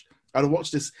to watch. I'd have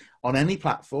watched this on any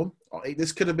platform.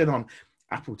 This could have been on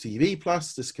Apple TV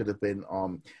Plus. This could have been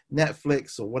on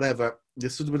Netflix or whatever.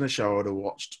 This would have been a show I'd have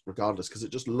watched regardless, because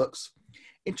it just looks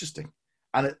interesting.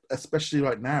 And especially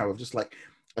right now, of just like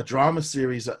a drama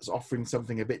series that's offering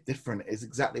something a bit different is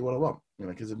exactly what I want.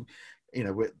 Because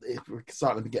we're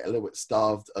starting to get a little bit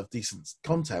starved of decent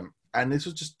content, and this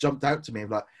was just jumped out to me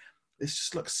of like, this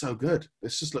just looks so good.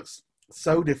 This just looks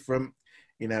so different.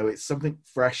 It's something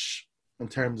fresh in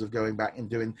terms of going back and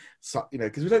doing,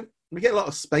 because we get a lot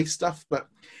of space stuff, but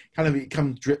kind of it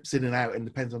drips in and out and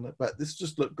depends on it. But this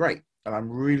just looked great, and I'm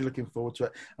really looking forward to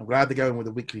it. I'm glad they're going with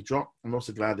a weekly drop. I'm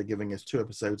also glad they're giving us 2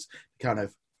 episodes to kind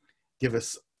of give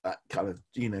us that kind of,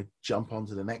 jump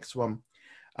onto the next one.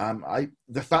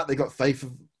 The fact they got faith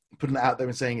of putting it out there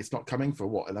and saying it's not coming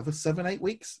for another 7-8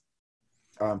 weeks.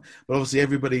 But obviously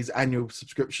everybody's annual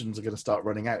subscriptions are going to start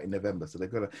running out in November, so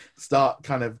they've got to start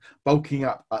kind of bulking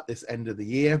up at this end of the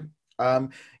year.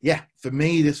 For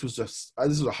me, this was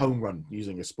a home run,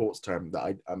 using a sports term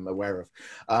that I'm aware of.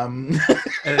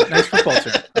 Nice football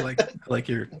term. I like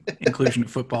your inclusion of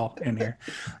football in here.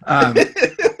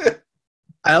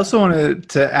 I also wanted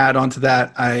to add on to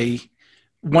that.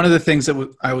 One of the things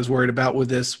that I was worried about with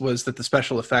this was that the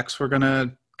special effects were going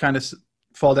to kind of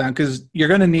fall down, because you're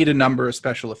going to need a number of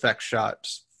special effects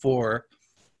shots for,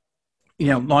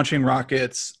 launching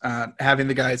rockets, having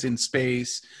the guys in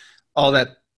space, all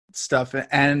that stuff.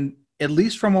 And at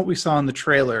least from what we saw in the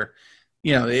trailer,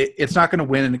 it's not going to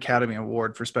win an Academy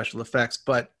Award for special effects,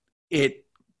 but it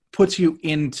puts you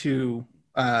into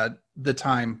the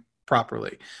time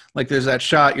properly. Like, there's that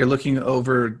shot, you're looking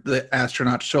over the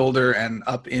astronaut's shoulder and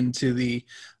up into the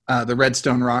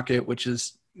Redstone rocket, which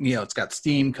is, it's got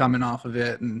steam coming off of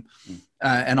it and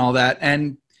all that.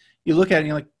 And you look at it and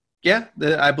you're like, yeah,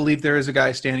 I believe there is a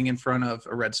guy standing in front of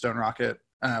a Redstone rocket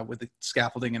with the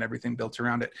scaffolding and everything built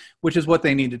around it, which is what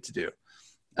they needed to do.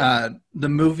 The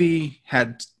movie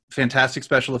had fantastic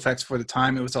special effects for the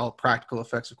time. It was all practical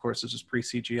effects, of course. This was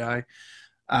pre-CGI.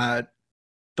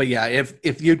 But yeah,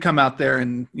 if you'd come out there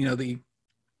and, the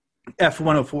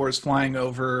F-104 is flying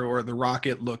over or the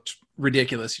rocket looked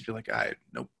ridiculous, you'd be like,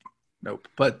 nope.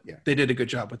 But they did a good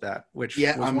job with that, which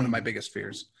was one of my biggest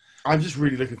fears. I'm just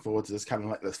really looking forward to this kind of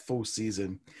like this full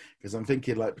season, because I'm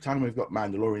thinking like by the time we've got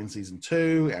Mandalorian season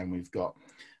 2 and we've got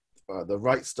the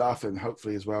right stuff, and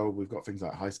hopefully as well we've got things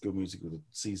like High School Musical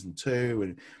season 2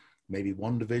 and maybe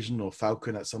WandaVision or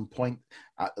Falcon at some point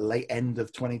at the late end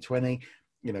of 2020.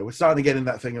 We're starting to get in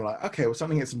that thing of like, okay, we're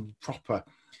starting to get some proper,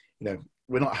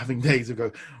 we're not having days of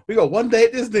go, we got one day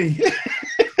at Disney.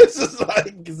 It's just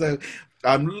like, so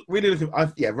I'm really looking,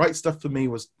 right stuff for me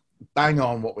was bang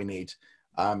on what we need.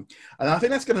 And I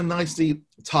think that's going to nicely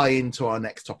tie into our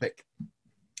next topic.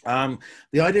 The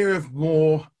idea of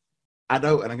more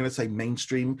adult, and I'm going to say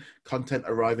mainstream content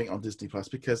arriving on Disney Plus,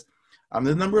 because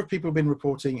the number of people have been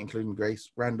reporting, including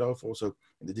Grace Randolph, also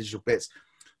in the Digital Bits,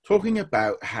 talking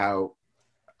about how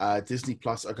Disney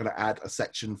Plus are going to add a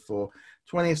section for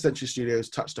 20th Century Studios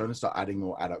Touchstone and start adding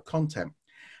more adult content.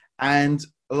 And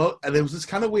and there was this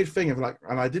kind of weird thing of like,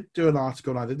 and I did do an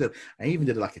article, and I even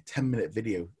did like a 10-minute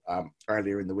video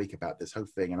earlier in the week about this whole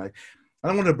thing. And I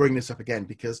don't want to bring this up again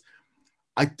because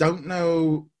I don't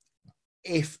know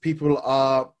if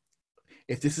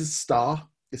if this is Star,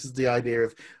 this is the idea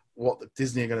of what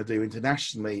Disney are going to do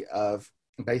internationally of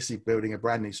basically building a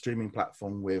brand new streaming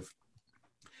platform with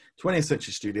 20th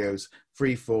Century Studios,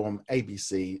 Freeform,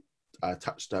 ABC,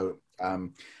 Touchstone,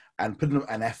 and putting them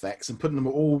and FX and putting them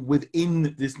all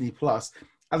within Disney Plus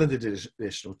at an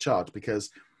additional charge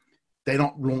because they're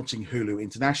not launching Hulu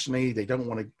internationally. They don't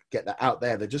want to get that out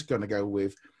there. They're just going to go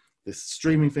with this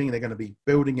streaming thing. They're going to be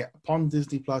building it upon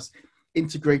Disney Plus,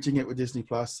 integrating it with Disney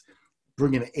Plus,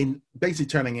 bringing it in, basically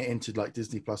turning it into like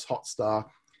Disney Plus Hotstar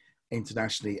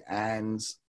internationally. And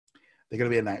they're going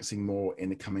to be announcing more in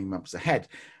the coming months ahead.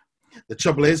 The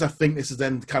trouble is, I think this is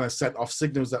then kind of set off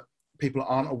signals that people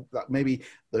aren't, that maybe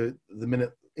the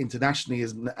minute internationally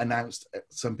is announced,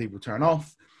 some people turn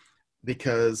off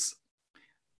because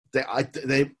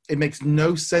it makes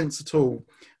no sense at all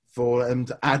for them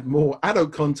to add more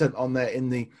adult content on there in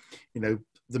the,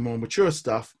 the more mature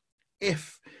stuff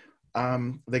if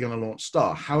they're going to launch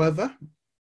Star. However,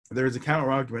 there is a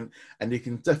counter argument, and you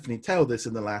can definitely tell this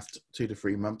in the last 2 to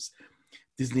 3 months.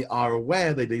 Disney are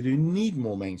aware that they do need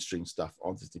more mainstream stuff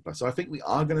on Disney Plus. So I think we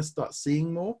are going to start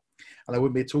seeing more. And I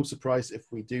wouldn't be at all surprised if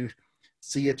we do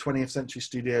see a 20th Century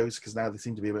Studios, because now they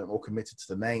seem to be a bit more committed to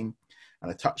the name,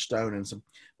 and a Touchstone, and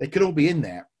they could all be in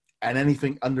there, and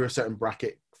anything under a certain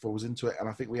bracket falls into it. And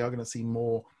I think we are going to see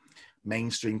more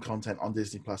mainstream content on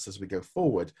Disney Plus as we go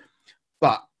forward.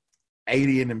 But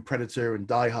Alien and Predator and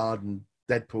Die Hard and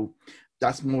Deadpool,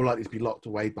 that's more likely to be locked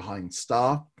away behind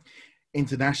Star.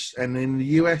 International, and in the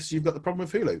US, you've got the problem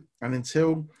with Hulu. And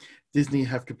until Disney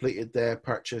have completed their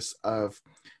purchase of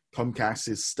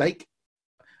Comcast's stake,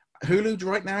 Hulu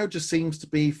right now just seems to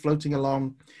be floating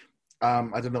along.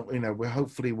 I don't know,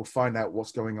 hopefully we'll find out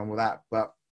what's going on with that.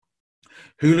 But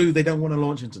Hulu, they don't want to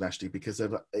launch internationally because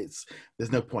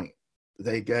there's no point.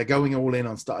 They're going all in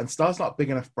on Star. And Star's not a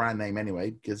big enough brand name anyway,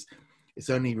 because it's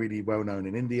only really well known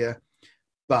in India.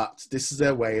 But this is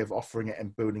their way of offering it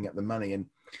and building up the money. And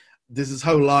there's this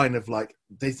whole line of like,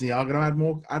 Disney are going to add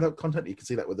more adult content. You can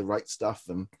see that with The Right Stuff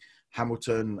and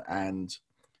Hamilton and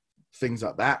things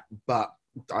like that. But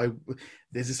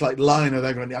there's this like line of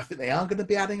I think they are going to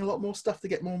be adding a lot more stuff to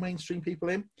get more mainstream people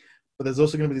in. But there's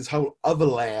also going to be this whole other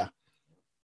layer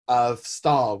of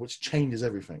Star, which changes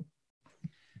everything.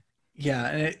 Yeah,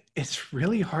 and it's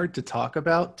really hard to talk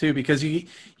about too, because you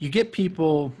get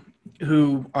people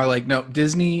who are like, no,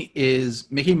 Disney is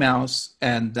Mickey Mouse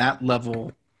and that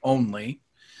level only.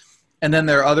 And then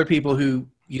there are other people who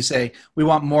you say, we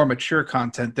want more mature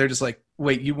content. They're just like,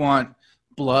 wait, you want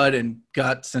blood and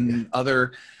guts and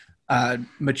other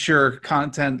mature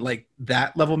content, like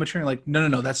that level of mature? Like,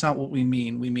 no, that's not what we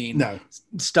mean. We mean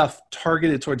stuff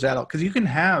targeted towards adult. Because you can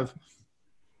have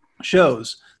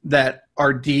shows that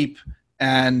are deep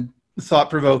and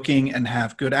thought-provoking and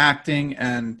have good acting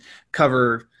and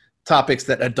cover topics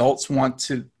that adults want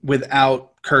to,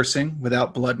 without cursing,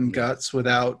 without blood and guts,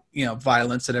 without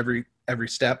violence at every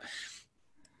step.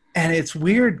 And it's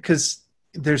weird because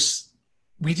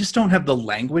we just don't have the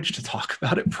language to talk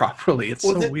about it properly. It's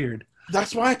weird.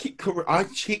 That's why I keep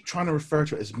trying to refer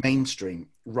to it as mainstream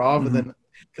rather than,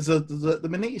 because the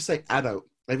minute you say adult,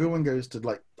 everyone goes to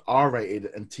like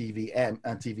R-rated and TVM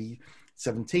and TV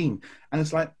 17, and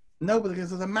it's like, no, but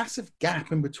there's a massive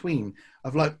gap in between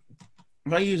of like,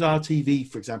 if I use our TV,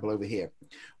 for example, over here,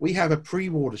 we have a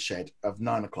pre-watershed of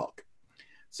 9 o'clock.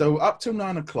 So up till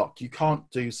 9 o'clock, you can't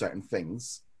do certain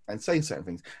things and say certain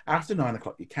things. After 9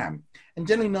 o'clock, you can. And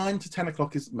generally 9 to 10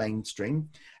 o'clock is mainstream.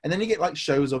 And then you get like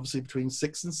shows, obviously, between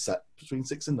 6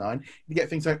 and 9. You get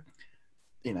things like,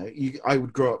 I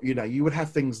would grow up, you would have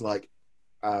things like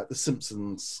The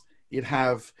Simpsons. You'd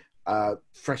have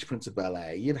Fresh Prince of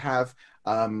Bel-Air. You'd have...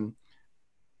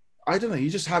 I don't know, you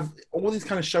just have all these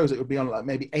kind of shows that would be on like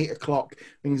maybe 8 o'clock,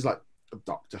 things like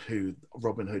Doctor Who,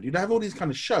 Robin Hood. You'd have all these kind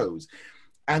of shows,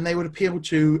 and they would appeal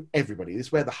to everybody. This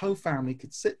is where the whole family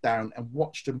could sit down and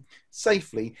watch them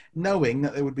safely, knowing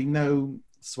that there would be no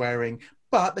swearing,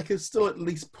 but they could still at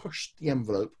least push the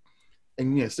envelope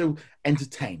and still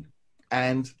entertain.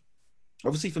 And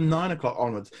obviously from 9 o'clock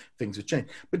onwards, things would change.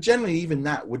 But generally, even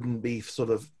that wouldn't be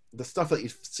sort of the stuff that you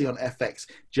see on FX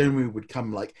generally would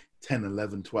come like 10,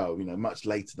 11, 12, much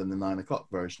later than the 9 o'clock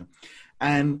version.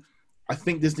 And I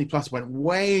think Disney Plus went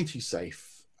way too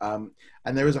safe. And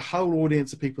there is a whole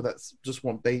audience of people that just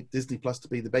want Disney Plus to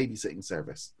be the babysitting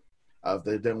service.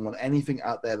 They don't want anything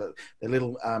out there that their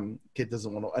little kid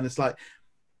doesn't want to. And it's like,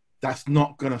 that's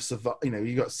not going to survive. You know,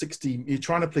 you got 60. You're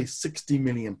trying to please 60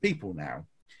 million people now.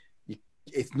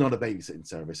 It's not a babysitting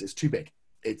service. It's too big.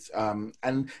 It's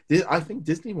I think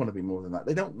Disney want to be more than that.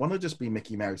 They don't want to just be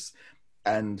Mickey Mouse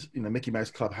and Mickey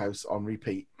Mouse Clubhouse on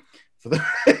repeat for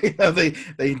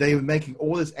the they're making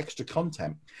all this extra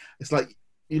content. It's like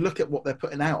you look at what they're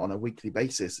putting out on a weekly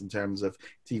basis in terms of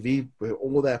TV with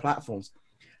all their platforms.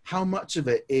 How much of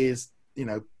it is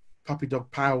Puppy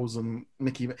Dog Pals and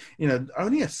Mickey?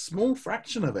 Only a small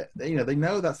fraction of it. They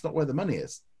know that's not where the money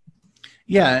is.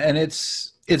 Yeah, and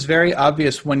it's very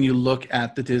obvious when you look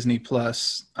at the Disney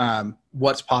Plus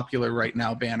what's popular right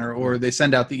now banner, or they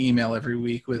send out the email every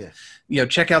week with,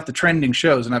 check out the trending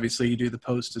shows, and obviously you do the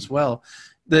post as well.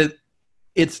 That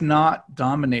it's not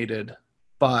dominated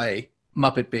by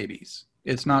Muppet Babies.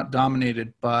 It's not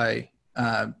dominated by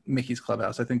Mickey's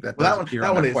Clubhouse. I think that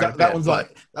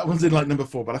one's in like number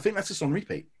 4, but I think that's just on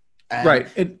repeat. Right.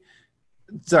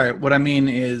 Sorry, what I mean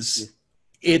is.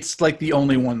 It's like the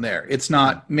only one there. It's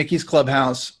not Mickey's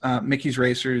Clubhouse, Mickey's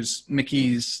Racers,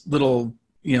 Mickey's Little,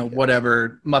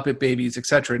 whatever, Muppet Babies,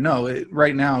 etc. No,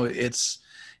 right now it's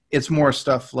more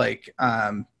stuff like,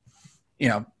 I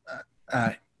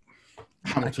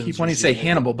keep wanting to say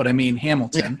Hannibal, but I mean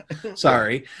Hamilton. Yeah.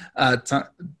 Sorry. My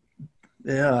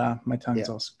tongue's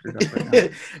all screwed up right now.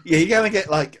 Yeah, you gotta get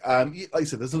like I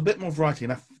said, there's a bit more variety,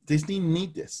 and Disney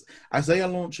need this as they are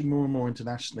launching more and more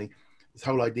internationally. This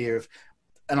whole idea of,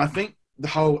 and I think the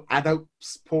whole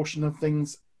adults portion of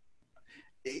things,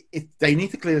 they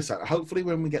need to clear this out. Hopefully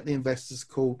when we get the investors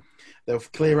call, they'll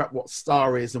clear up what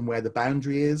Star is and where the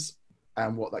boundary is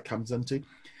and what that comes into.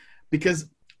 Because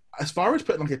as far as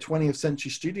putting like a 20th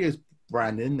Century Studios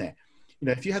brand in there,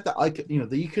 if you had that icon,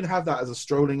 you can have that as a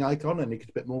strolling icon and you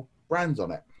could put more brands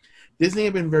on it. Disney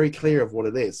have been very clear of what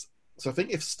it is. So I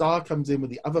think if Star comes in with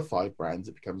the other 5 brands,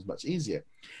 it becomes much easier.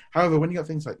 However, when you got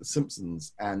things like The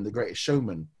Simpsons and The Greatest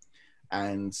Showman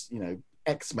and,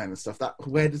 X-Men and stuff,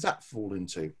 where does that fall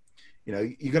into?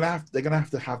 They're gonna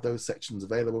have to have those sections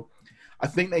available. I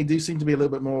think they do seem to be a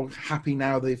little bit more happy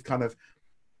now. They've kind of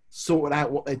sorted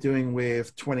out what they're doing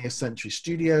with 20th Century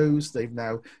Studios. They've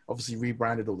now obviously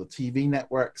rebranded all the TV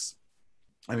networks.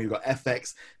 I mean, you've got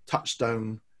FX,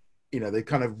 Touchstone. They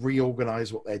kind of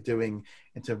reorganize what they're doing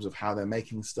in terms of how they're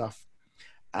making stuff.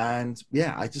 And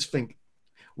yeah, I just think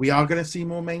we are going to see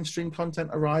more mainstream content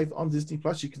arrive on Disney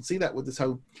Plus. You can see that with this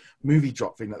whole movie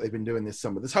drop thing that they've been doing this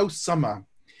summer. This whole summer,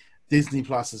 Disney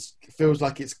Plus feels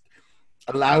like it's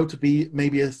allowed to be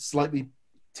maybe a slightly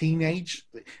teenage.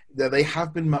 They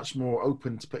have been much more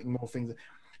open to putting more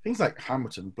things like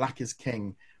Hamilton, Black is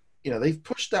King. They've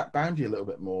pushed that boundary a little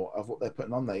bit more of what they're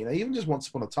putting on there. Even just Once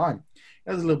Upon a Time,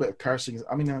 there's a little bit of cursing.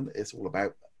 I mean, it's all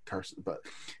about cursing, but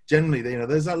generally,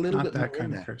 there's a little bit that more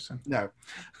kind in of there. cursing. No,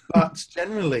 but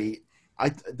generally,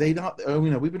 they don't.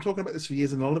 We've been talking about this for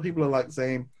years, and a lot of people are like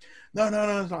saying, "No,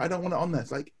 I don't want it on there."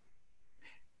 It's like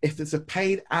if it's a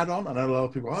paid add-on, and a lot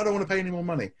of people, I don't want to pay any more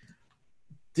money.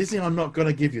 Disney are not going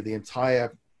to give you the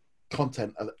entire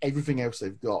content of everything else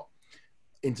they've got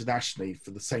internationally for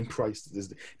the same price as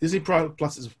Disney. Disney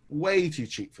Plus is way too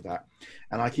cheap for that.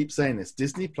 And I keep saying this,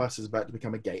 Disney Plus is about to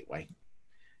become a gateway.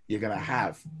 You're going to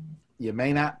have your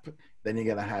main app, then you're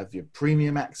going to have your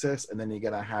premium access, and then you're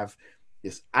going to have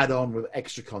this add-on with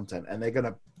extra content. And they're going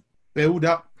to build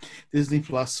up Disney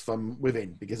Plus from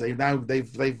within because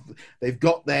they've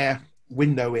got their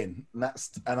window in.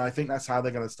 And I think that's how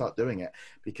they're going to start doing it,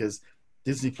 because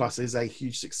Disney Plus is a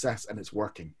huge success and it's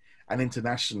working. And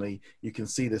internationally, you can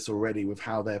see this already with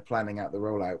how they're planning out the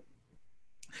rollout.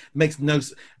 Makes no,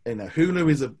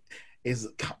 Hulu is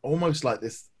almost like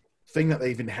this thing that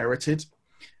they've inherited,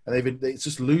 and it's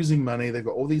just losing money. They've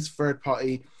got all these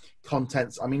third-party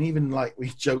contents. I mean, even like we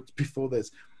joked before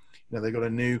this, they've got a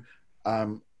new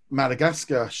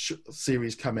Madagascar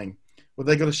series coming. Well,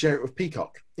 they got to share it with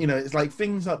Peacock. It's like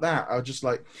things like that are just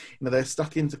like, they're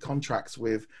stuck into contracts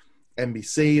with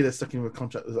NBC. They're stuck into a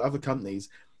contract with other companies.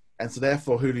 And so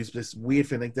therefore, Hulu's this weird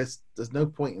thing. Like there's no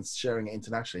point in sharing it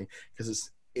internationally because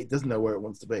it doesn't know where it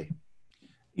wants to be.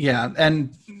 Yeah,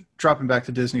 and dropping back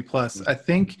to Disney Plus, I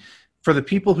think for the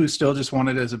people who still just want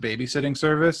it as a babysitting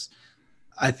service,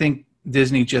 I think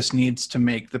Disney just needs to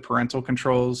make the parental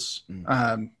controls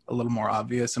a little more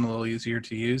obvious and a little easier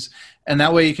to use. And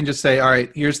that way you can just say, all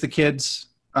right, here's the kid's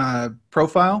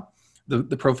profile.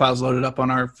 The profile's loaded up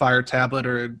on our Fire tablet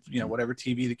or whatever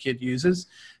TV the kid uses.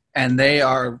 And they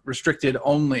are restricted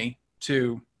only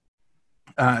to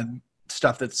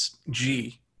stuff that's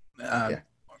G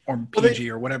or PG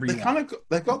or whatever you want.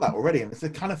 They've got that already, and it's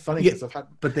kind of funny because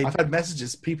I've had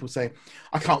messages, people saying,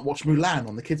 "I can't watch Mulan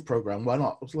on the kids program. Why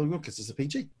not?" I was like, "Well, because it's a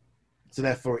PG." So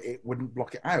therefore, it wouldn't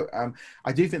block it out.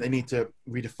 I do think they need to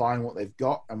redefine what they've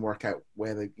got and work out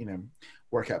where they,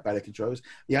 work out better controls.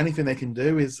 The only thing they can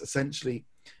do is essentially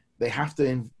they have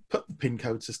to put the PIN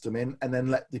code system in and then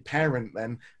let the parent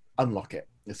then unlock it.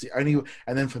 It's the only,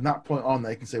 and then from that point on,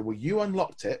 they can say, well, you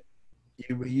unlocked it.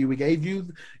 We gave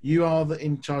you are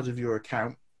in charge of your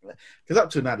account. Because up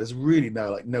to now, there's really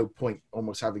no point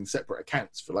almost having separate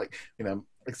accounts for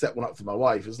except one up for my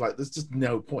wife. It's like there's just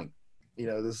no point.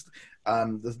 There's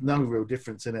no real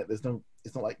difference in it. It's not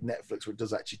like Netflix where it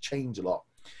does actually change a lot.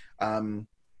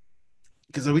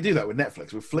 Because we do that with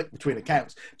Netflix. We flick between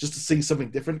accounts just to see something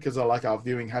different because our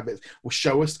viewing habits will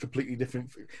show us completely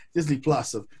different. Disney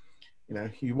Plus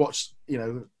you watch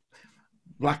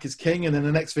Black is King, and then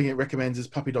the next thing it recommends is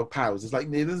Puppy Dog Pals. It's like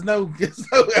there's no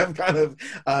kind of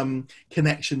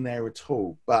connection there at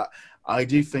all. But I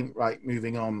do think,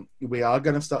 moving on, we are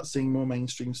going to start seeing more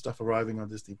mainstream stuff arriving on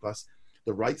Disney Plus.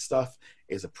 The Right Stuff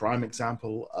is a prime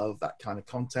example of that kind of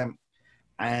content.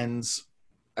 And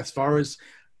as far as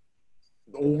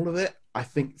all of it, I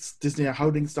think Disney are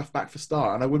holding stuff back for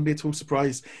Star, and I wouldn't be at all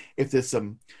surprised if there's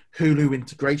some Hulu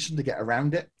integration to get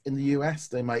around it in the US.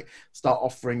 They might start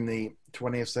offering the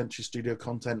 20th Century Studio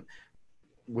content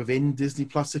within Disney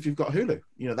Plus if you've got Hulu.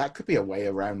 That could be a way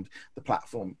around the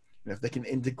platform. If they can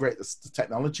integrate the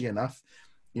technology enough,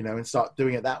 and start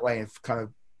doing it that way, and kind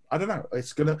of, I don't know,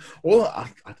 it's gonna.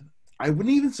 I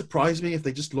wouldn't even surprise me if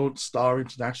they just launched Star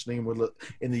internationally and would look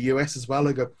in the US as well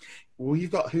and go, well, you've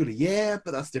got Hulu. Yeah,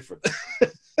 but that's different.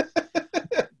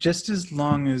 Just as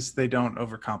long as they don't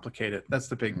overcomplicate it. That's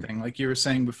the big thing. Like you were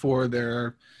saying before,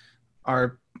 there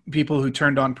are people who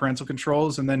turned on parental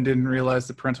controls and then didn't realize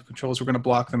the parental controls were going to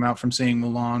block them out from seeing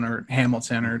Mulan or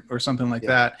Hamilton or something like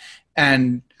that.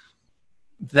 And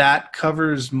that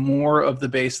covers more of the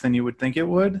base than you would think it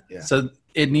would. Yeah. So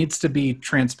it needs to be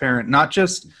transparent, not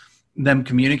just them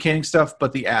communicating stuff,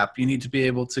 but the app. You need to be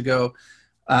able to go,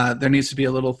 there needs to be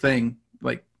a little thing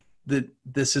like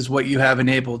this is what you have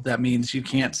enabled. That means you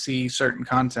can't see certain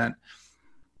content.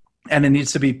 And it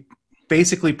needs to be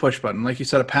basically push button. Like you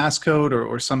said, a passcode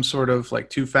or some sort of like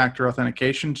two-factor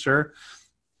authentication, sure.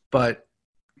 But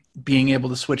being able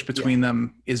to switch between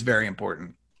them is very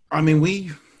important. I mean,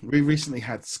 we recently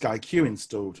had Sky Q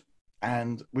installed,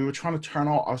 and we were trying to turn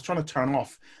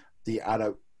off the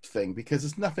adult thing because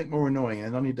there's nothing more annoying.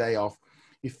 And on your day off,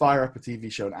 you fire up a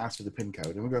TV show and ask for the PIN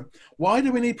code, and we go, "Why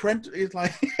do we need parental?" It's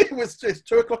like it's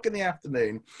 2:00 in the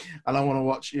afternoon, and I want to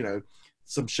watch,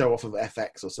 some show off of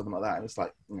FX or something like that. And it's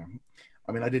like,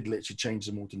 I mean, I did literally change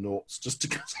them all to noughts just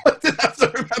because I didn't have to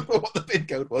remember what the PIN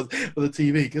code was for the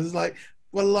TV. Because it's like,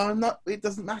 well, I'm not. It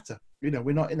doesn't matter.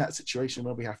 We're not in that situation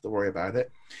where we have to worry about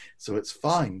it, so it's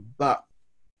fine. But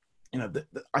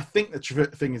I think the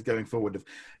thing is going forward.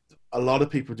 A lot of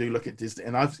people do look at Disney,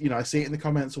 and I see it in the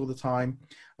comments all the time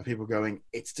of people going,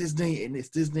 "It's Disney, and it's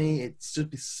Disney. It should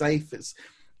be safe. It's,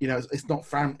 it's not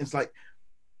fam." It's like,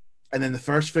 and then the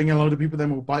first thing a lot of people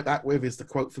then will bite back with is the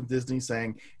quote from Disney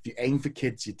saying, "If you aim for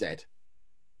kids, you're dead."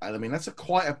 And I mean, that's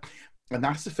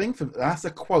that's the thing. That's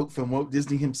a quote from Walt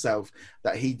Disney himself,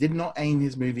 that he did not aim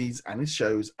his movies and his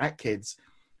shows at kids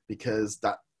because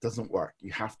that doesn't work.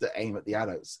 You have to aim at the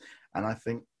adults, and I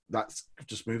think that's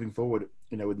just moving forward.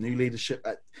 With new leadership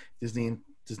at Disney and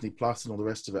Disney Plus and all the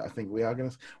rest of it, I think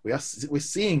we're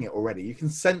seeing it already. You can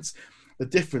sense the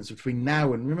difference between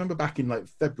now and, remember back in like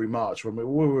February, March, when we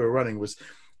were running was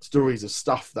stories of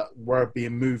stuff that were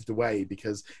being moved away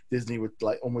because Disney were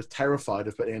like almost terrified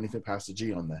of putting anything past a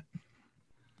G on there.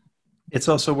 It's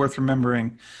also worth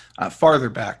remembering farther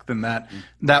back than that,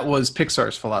 that was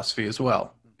Pixar's philosophy as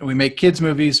well. We make kids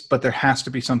movies, but there has to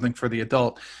be something for the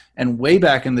adult. And way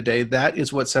back in the day, that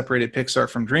is what separated Pixar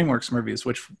from DreamWorks movies,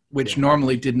 which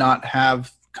normally did not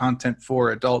have content for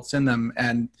adults in them.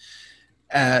 And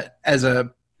as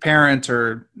a parent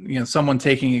or someone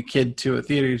taking a kid to a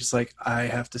theater, you're just like, I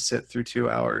have to sit through 2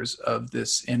 hours of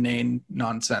this inane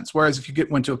nonsense. Whereas if you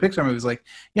went to a Pixar movie, it's like,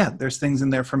 yeah, there's things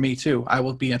in there for me too. I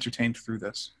will be entertained through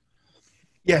this.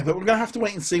 Yeah, but we're going to have to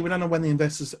wait and see. We don't know when the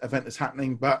Investors event is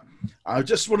happening, but I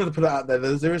just wanted to put it out there.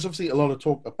 There is obviously a lot of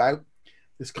talk about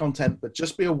this content, but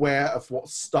just be aware of what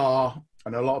Star,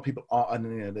 I know a lot of people are, I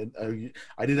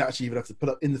did actually even have to put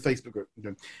up in the Facebook group,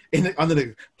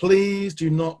 please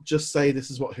do not just say this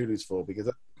is what Hulu's for, because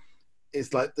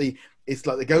it's like the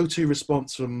go-to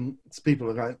response from people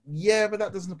are going, yeah, but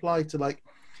that doesn't apply to like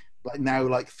now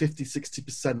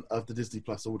 50-60% of the Disney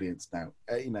Plus audience now.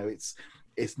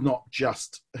 It's not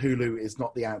just Hulu is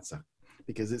not the answer,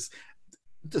 because it's,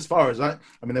 as far as I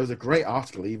mean, there was a great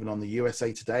article even on the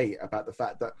USA Today about the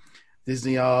fact that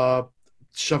Disney are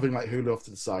shoving like Hulu off to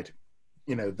the side.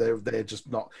 they're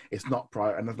just not. It's not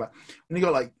prior. And like when you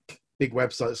got like big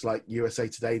websites like USA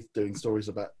Today doing stories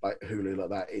about like Hulu like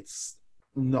that, it's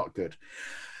not good.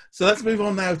 So let's move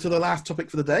on now to the last topic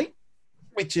for the day,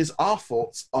 which is our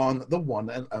thoughts on the one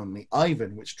and only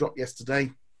Ivan, which dropped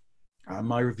yesterday.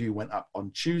 My review went up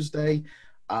on Tuesday.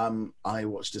 I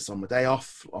watched this on my day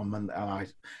off on Monday.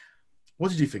 What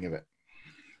did you think of it?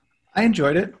 I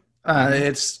enjoyed it.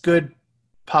 It's good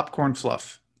popcorn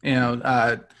fluff.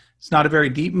 It's not a very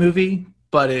deep movie,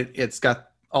 but it's got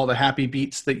all the happy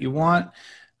beats that you want.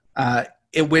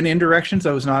 It went in directions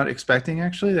I was not expecting,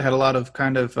 actually. They had a lot of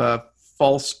kind of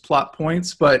false plot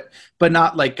points, but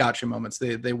not like gotcha moments.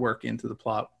 They work into the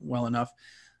plot well enough.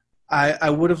 I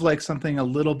would have liked something a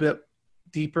little bit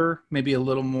deeper, maybe a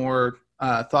little more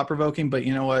thought-provoking, but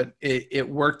you know what? It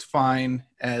worked fine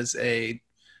as a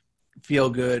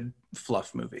feel-good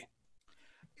fluff movie.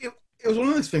 It was one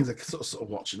of those things that sort of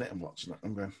watching it.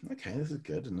 I'm going, okay, this is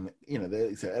good. And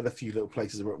there had a few little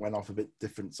places where it went off a bit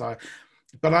different side.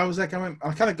 But I was like, I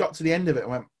kind of got to the end of it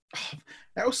and went, oh,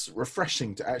 that was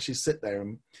refreshing to actually sit there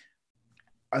and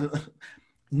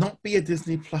not be a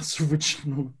Disney Plus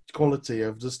original quality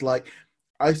of just like,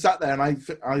 I sat there and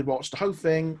I watched the whole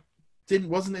thing,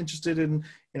 wasn't interested in,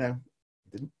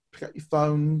 didn't pick up your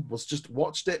phone, was just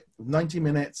watched it, 90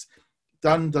 minutes,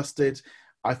 done, dusted.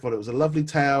 I thought it was a lovely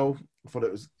tale. I thought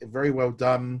it was very well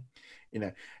done.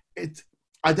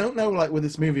 I don't know, like with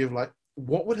this movie of like,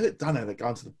 what would it have done had it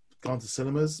gone to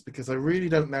cinemas? Because I really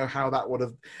don't know how that would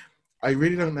have. I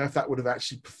really don't know if that would have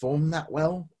actually performed that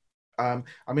well.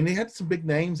 They had some big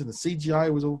names and the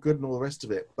CGI was all good and all the rest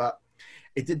of it, but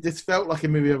this felt like a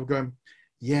movie of going,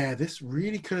 yeah, this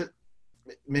really could.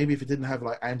 Maybe if it didn't have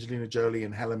like Angelina Jolie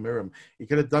and Helen Mirren, you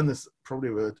could have done this probably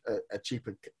with a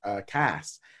cheaper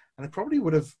cast, and it probably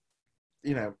would have,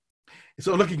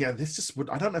 sort of looking at this, just would.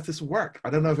 I don't know if this would work. I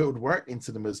don't know if it would work in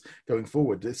cinemas going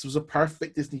forward. This was a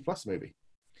perfect Disney Plus movie.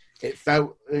 It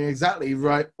felt exactly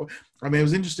right. It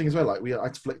was interesting as well. Like I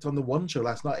flicked on the One Show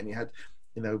last night, and you had,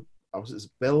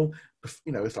 Bill.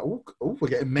 It's like, oh, we're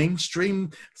getting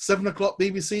mainstream 7:00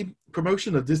 BBC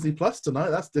promotion of Disney Plus tonight.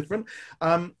 That's different.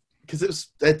 Because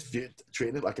they're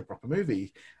treating it like a proper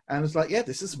movie, and it's like, yeah,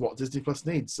 this is what Disney Plus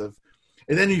needs. And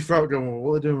then you throw it going, well,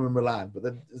 what are they doing with Milan? But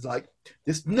then it's like,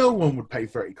 no one would pay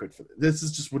 30 quid for this.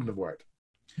 This just wouldn't have worked.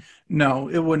 No,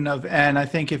 it wouldn't have. And I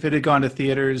think if it had gone to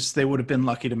theaters, they would have been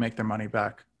lucky to make their money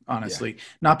back, honestly. Yeah.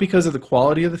 Not because of the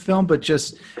quality of the film, but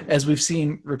just as we've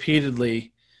seen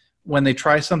repeatedly, when they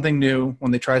try something new,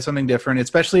 when they try something different,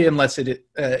 especially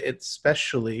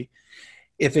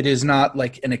if it is not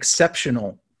like an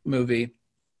exceptional movie,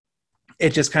 it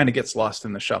just kind of gets lost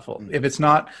in the shuffle. Mm-hmm. If it's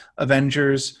not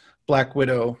Avengers, Black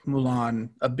Widow, Mulan,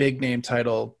 a big name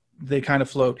title, they kind of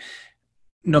float.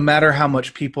 No matter how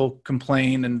much people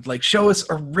complain and like, show us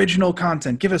original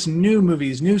content, give us new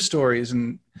movies, new stories,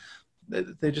 and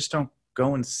they just don't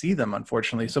go and see them,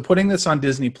 unfortunately. So putting this on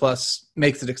Disney Plus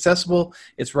makes it accessible.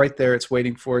 It's right there. It's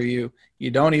waiting for you. You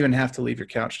don't even have to leave your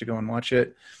couch to go and watch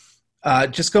it.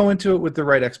 Just go into it with the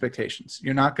right expectations.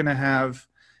 You're not going to have,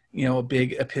 a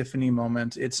big epiphany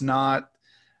moment. It's not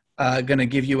going to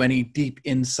give you any deep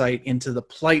insight into the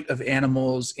plight of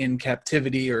animals in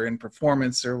captivity or in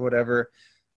performance or whatever.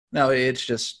 No, it's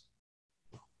just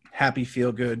happy,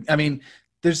 feel good.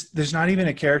 There's not even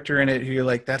a character in it who you're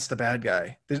like, that's the bad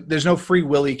guy. There's no Free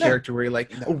Willy character where you're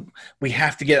like, oh, we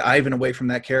have to get Ivan away from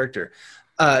that character.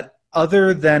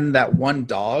 Other than that one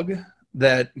dog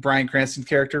that Bryan Cranston's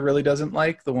character really doesn't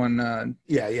like, the one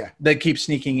that keeps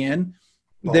sneaking in.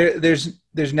 Oh.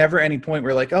 There's never any point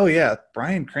where like, oh yeah,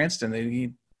 Bryan Cranston,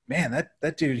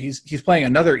 that dude, he's playing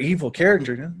another evil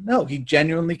character. No, he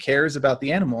genuinely cares about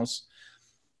the animals.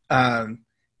 And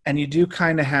you do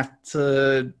kind of have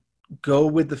to go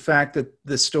with the fact that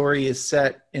the story is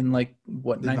set in like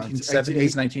what,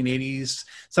 1970s, 1980s,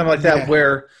 something like that,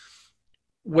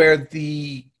 where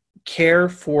the care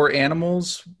for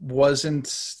animals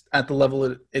wasn't at the level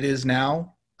it is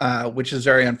now. Which is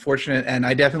very unfortunate. And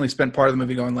I definitely spent part of the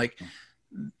movie going like,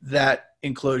 that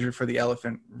enclosure for the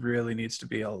elephant really needs to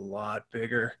be a lot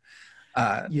bigger.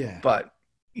 But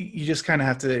you just kind of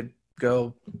have to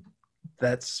go,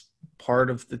 that's part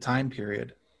of the time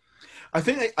period. I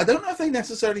don't know if they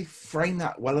necessarily framed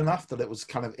that well enough that it was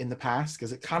kind of in the past,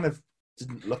 because it kind of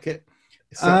didn't look it.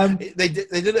 So they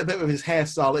did it a bit with his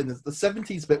hairstyle. In the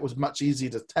 70s bit was much easier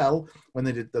to tell when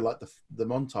they did the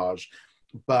montage,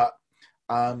 but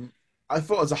I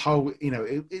thought as a whole,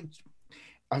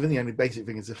 I think the only basic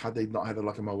thing is had they not had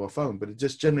a mobile phone, but it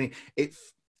just generally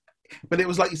but it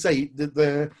was like you say,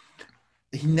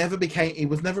 he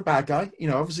was never a bad guy.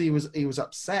 Obviously he was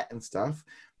upset and stuff,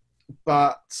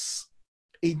 but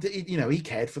he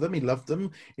cared for them. He loved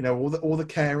them. All the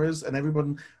carers and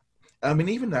everyone. I mean,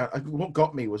 even now, what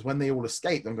got me was when they all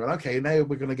escaped. I'm going, okay, now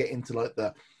we're going to get into like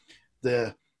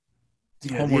the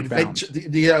adventure,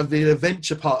 the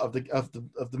adventure part of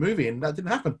the movie, and that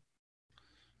didn't happen.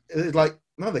 It's like,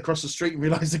 no, they crossed the street and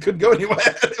realized they couldn't go anywhere.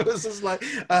 It was just like,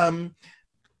 and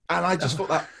I just thought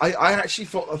that I actually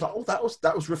thought, oh,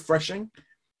 that was refreshing,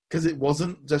 because it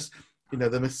wasn't just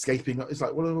them escaping. It's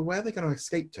like, well, where are they going to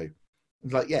escape to?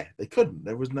 It's like, yeah, they couldn't.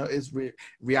 There was no.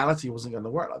 Reality wasn't going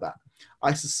to work like that.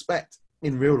 I suspect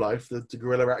in real life the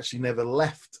gorilla actually never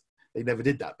left. They never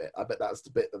did that bit. I bet that's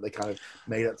the bit that they kind of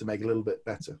made up to make it a little bit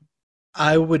better.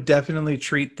 I would definitely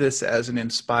treat this as an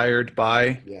inspired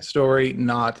by story,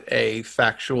 not a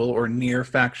factual or near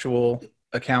factual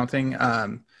accounting.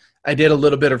 I did a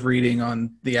little bit of reading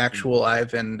on the actual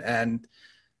Ivan, and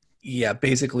yeah,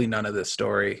 basically none of this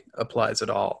story applies at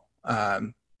all.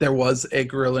 There was a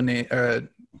gorilla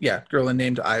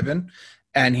named Ivan,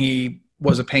 and he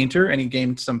was a painter, and he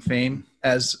gained some fame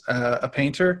as a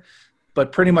painter,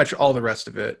 but pretty much all the rest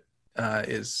of it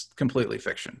is completely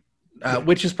fiction.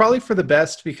 Which is probably for the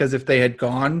best, because if they had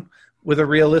gone with a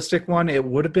realistic one, it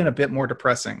would have been a bit more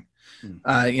depressing.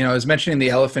 I was mentioning the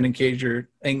elephant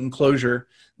enclosure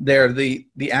there,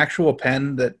 the actual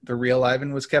pen that the real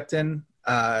Ivan was kept in.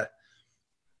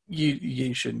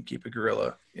 You shouldn't keep a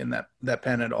gorilla in that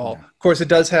pen at all. Yeah. Of course, it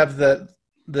does have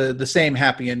the same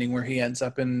happy ending where he ends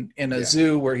up in a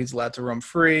zoo where he's allowed to roam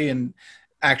free and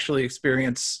actually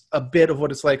experience a bit of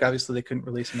what it's like. Obviously, they couldn't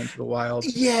release him into the wild.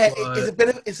 Yeah,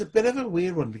 it's a bit of a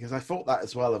weird one, because I thought that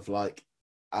as well, of like,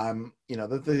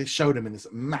 they showed him in this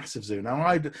massive zoo. Now,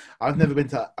 I've never been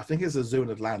to. I think it's a zoo in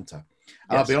Atlanta.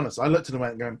 And I'll be honest, I looked at them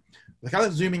and going, they're kind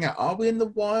of zooming out. Are we in the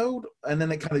wild? And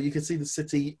then you can see the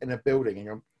city in a building, and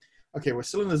you're, okay, we're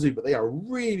still in the zoo, but they are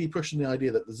really pushing the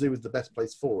idea that the zoo is the best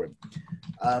place for him.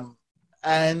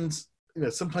 And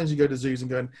sometimes you go to zoos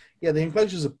and going, yeah, the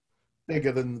enclosures are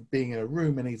bigger than being in a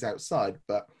room, and he's outside,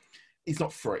 but he's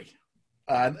not free.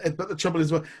 But the trouble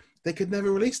is, well, they could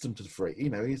never release him to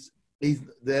free.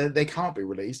 They can't be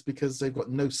released because they've got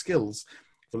no skills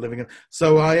for living in.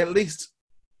 So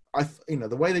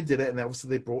the way they did it, and obviously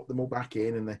they brought them all back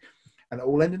in, and it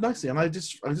all ended nicely. And I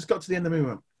just got to the end of the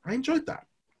movie. I enjoyed that.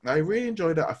 I really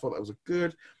enjoyed it. I thought that was a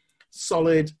good,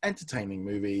 solid, entertaining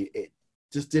movie. It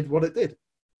just did what it did,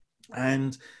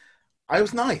 and it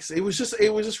was nice. It was just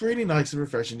really nice and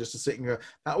refreshing just to sit and go,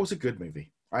 that was a good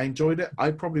movie. I enjoyed it.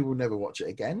 I probably will never watch it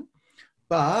again,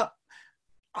 but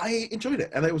I enjoyed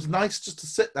it. And it was nice just to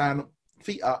sit down,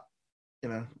 feet up,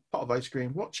 pot of ice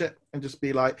cream, watch it, and just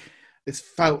be like, this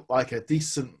felt like a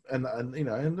decent and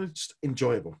just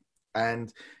enjoyable.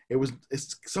 And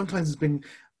sometimes it's been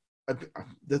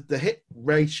the hit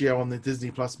ratio on the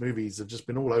Disney Plus movies have just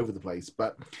been all over the place,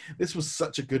 but this was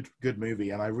such a good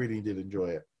movie, and I really did enjoy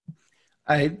it.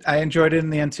 I enjoyed it in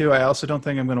the end too. I also don't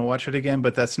think I'm going to watch it again,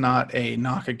 but that's not a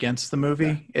knock against the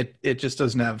movie. Yeah. It just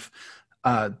doesn't have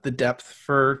the depth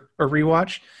for a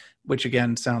rewatch, which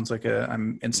again sounds like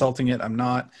I'm insulting it. I'm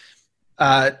not.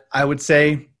 I would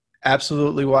say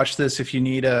absolutely watch this if you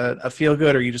need a feel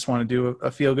good, or you just want to do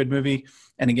a feel good movie.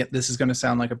 And again, this is going to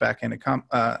sound like a backhanded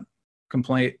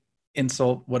complaint,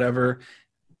 insult, whatever.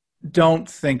 Don't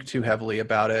think too heavily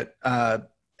about it,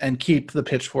 and keep the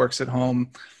pitchforks at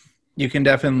home. You can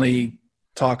definitely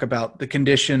talk about the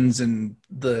conditions and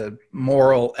the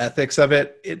moral ethics of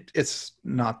it. It's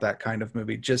not that kind of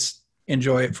movie. Just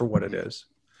enjoy it for what it is.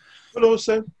 But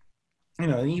also,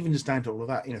 even just down to all of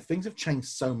that, things have changed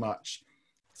so much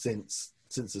since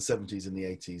the 70s and the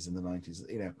 80s and the 90s,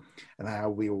 and how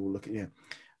we all look at,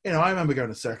 I remember going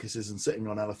to circuses and sitting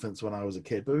on elephants when I was a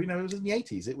kid, but, it was in the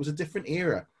 80s. It was a different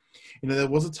era. There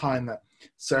was a time that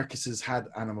circuses had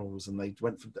animals, and they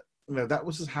went from, that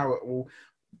was just how it all,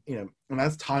 and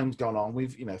as time's gone on,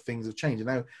 we've, things have changed.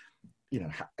 And now,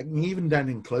 even down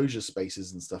in enclosure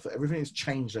spaces and stuff, everything has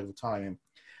changed over time.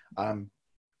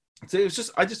 So it was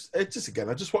just, I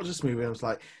just watched this movie and I was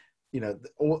like,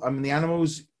 the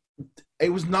animals, it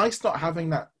was nice not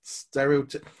having that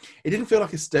stereotype. It didn't feel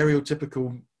like a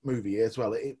stereotypical movie as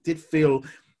well. It did feel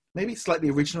maybe slightly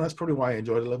original. That's probably why I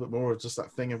enjoyed it a little bit more. Just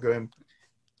that thing of going,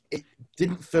 it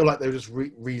didn't feel like they were just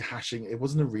rehashing. It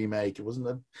wasn't a remake. It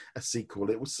wasn't a sequel.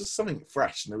 It was just something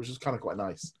fresh, and it was just kind of quite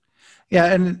nice. Yeah,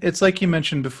 and it's like you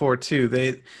mentioned before too.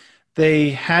 They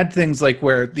had things like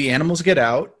where the animals get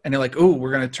out, and they're like, "Oh,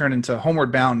 we're going to turn into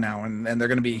Homeward Bound now," and they're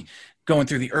going to be going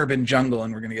through the urban jungle,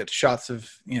 and we're going to get shots of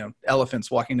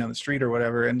elephants walking down the street or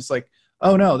whatever. And it's like,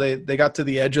 oh no, they got to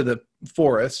the edge of the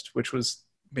forest, which was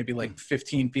maybe like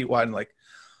 15 feet wide, and like,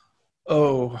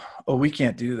 oh, we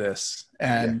can't do this.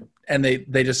 And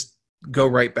they just go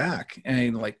right back.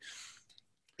 And like,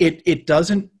 it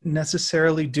doesn't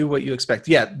necessarily do what you expect.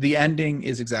 Yeah, the ending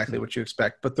is exactly what you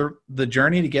expect, but the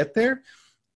journey to get there,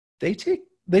 they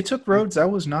took roads I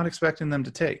was not expecting them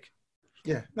to take.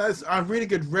 Yeah, that's a really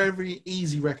good, very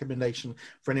easy recommendation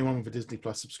for anyone with a Disney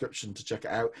Plus subscription to check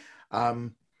it out.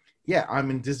 Yeah, I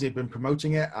mean, Disney have been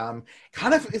promoting it.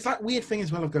 Kind of, it's that weird thing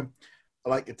as well of going,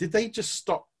 like, did they just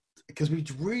stop? Because we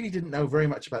really didn't know very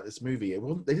much about this movie.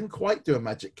 They didn't quite do a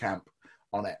magic camp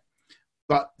on it,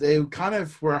 but they kind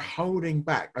of were holding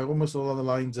back, almost along the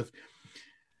lines of,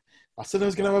 our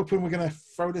cinema's going to open, we're going to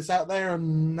throw this out there,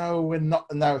 and no, we're not,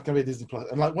 and now it's going to be a Disney Plus.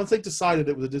 And like, once they decided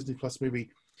it was a Disney Plus movie,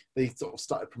 they sort of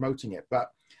started promoting it.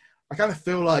 But I kind of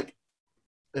feel like,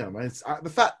 you know, it's the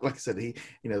fact, like I said,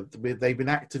 they've been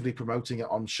actively promoting it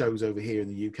on shows over here in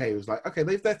the UK. It was like, okay,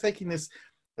 they're taking this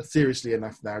seriously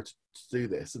enough now to do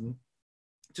this, and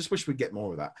just wish we'd get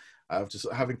more of that. Just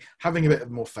having a bit of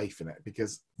more faith in it,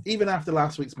 because even after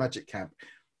last week's Magic Camp,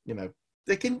 you know,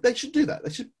 they should do that.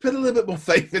 They should put a little bit more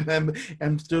faith in them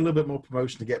and do a little bit more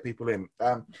promotion to get people in.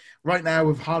 Right now,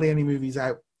 with hardly any movies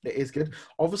out, it is good.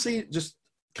 Obviously, just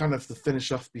kind of to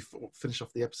finish off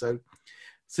the episode,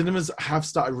 cinemas have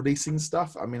started releasing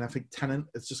stuff. I mean, I think Tenet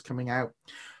is just coming out.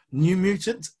 New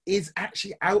Mutant is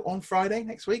actually out on Friday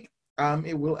next week.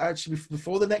 It will actually be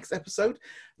before the next episode.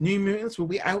 New Mutants will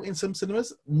be out in some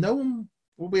cinemas. No one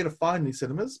will be able to find these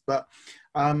cinemas, but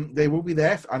they will be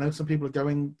there. I know some people are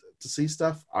going to see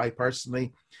stuff. I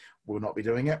personally will not be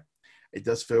doing it. It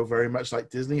does feel very much like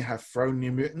Disney have thrown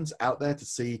New Mutants out there to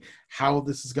see how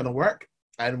this is going to work.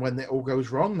 And when it all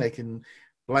goes wrong, they can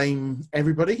blame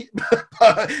everybody,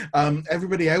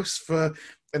 everybody else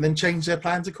and then change their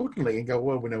plans accordingly and go,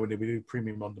 well, we know when we do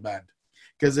premium on demand.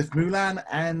 Because if Mulan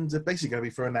and basically going to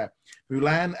be thrown out,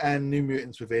 Mulan and New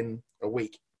Mutants within a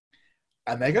week,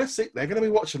 and they're going to be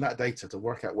watching that data to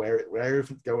work out where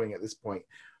everything's going at this point.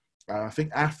 I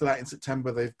think after that in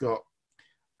September, they've got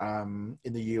in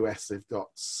the US, they've got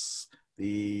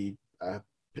the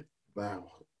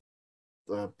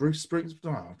Bruce Springs.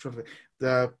 No, I'm trying to think.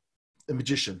 The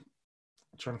Magician.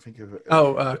 I'm trying to think of it.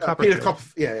 Copperfield.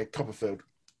 Peter Copperfield.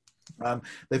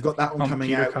 They've got that one coming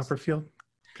Peter out. Copperfield.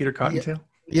 Peter Cottontail.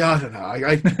 Yeah, I don't know.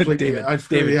 I completely.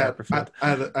 David Copperfield. I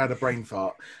had a brain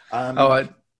fart. I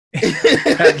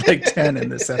had like 10 in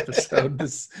this episode.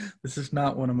 This is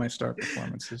not one of my star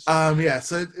performances. Yeah,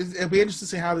 so it'll be interesting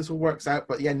to see how this all works out.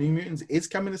 But yeah, New Mutants is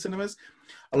coming to cinemas.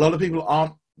 A lot of people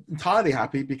aren't entirely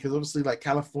happy because obviously, like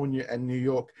California and New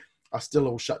York are still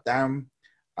all shut down.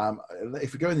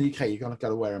 If you go in the UK, you're gonna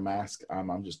gotta wear a mask.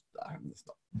 I'm just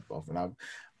not bothering.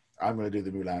 I'm going to do the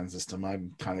Mulans this time. I've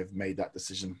kind of made that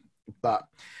decision. But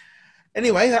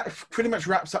anyway, that pretty much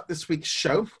wraps up this week's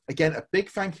show. Again, a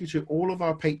big thank you to all of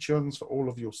our patrons for all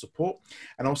of your support.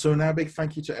 And also now a big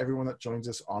thank you to everyone that joins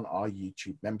us on our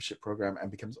YouTube membership program and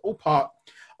becomes all part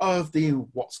of the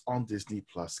What's on Disney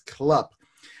Plus Club.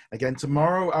 Again,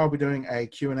 tomorrow I'll be doing a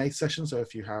Q&A session. So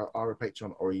if you are a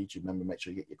patron or a YouTube member, make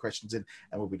sure you get your questions in,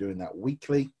 and we'll be doing that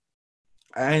weekly.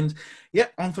 And yeah,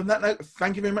 on from that note,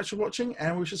 thank you very much for watching,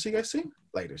 and we shall see you guys soon.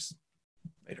 Laters.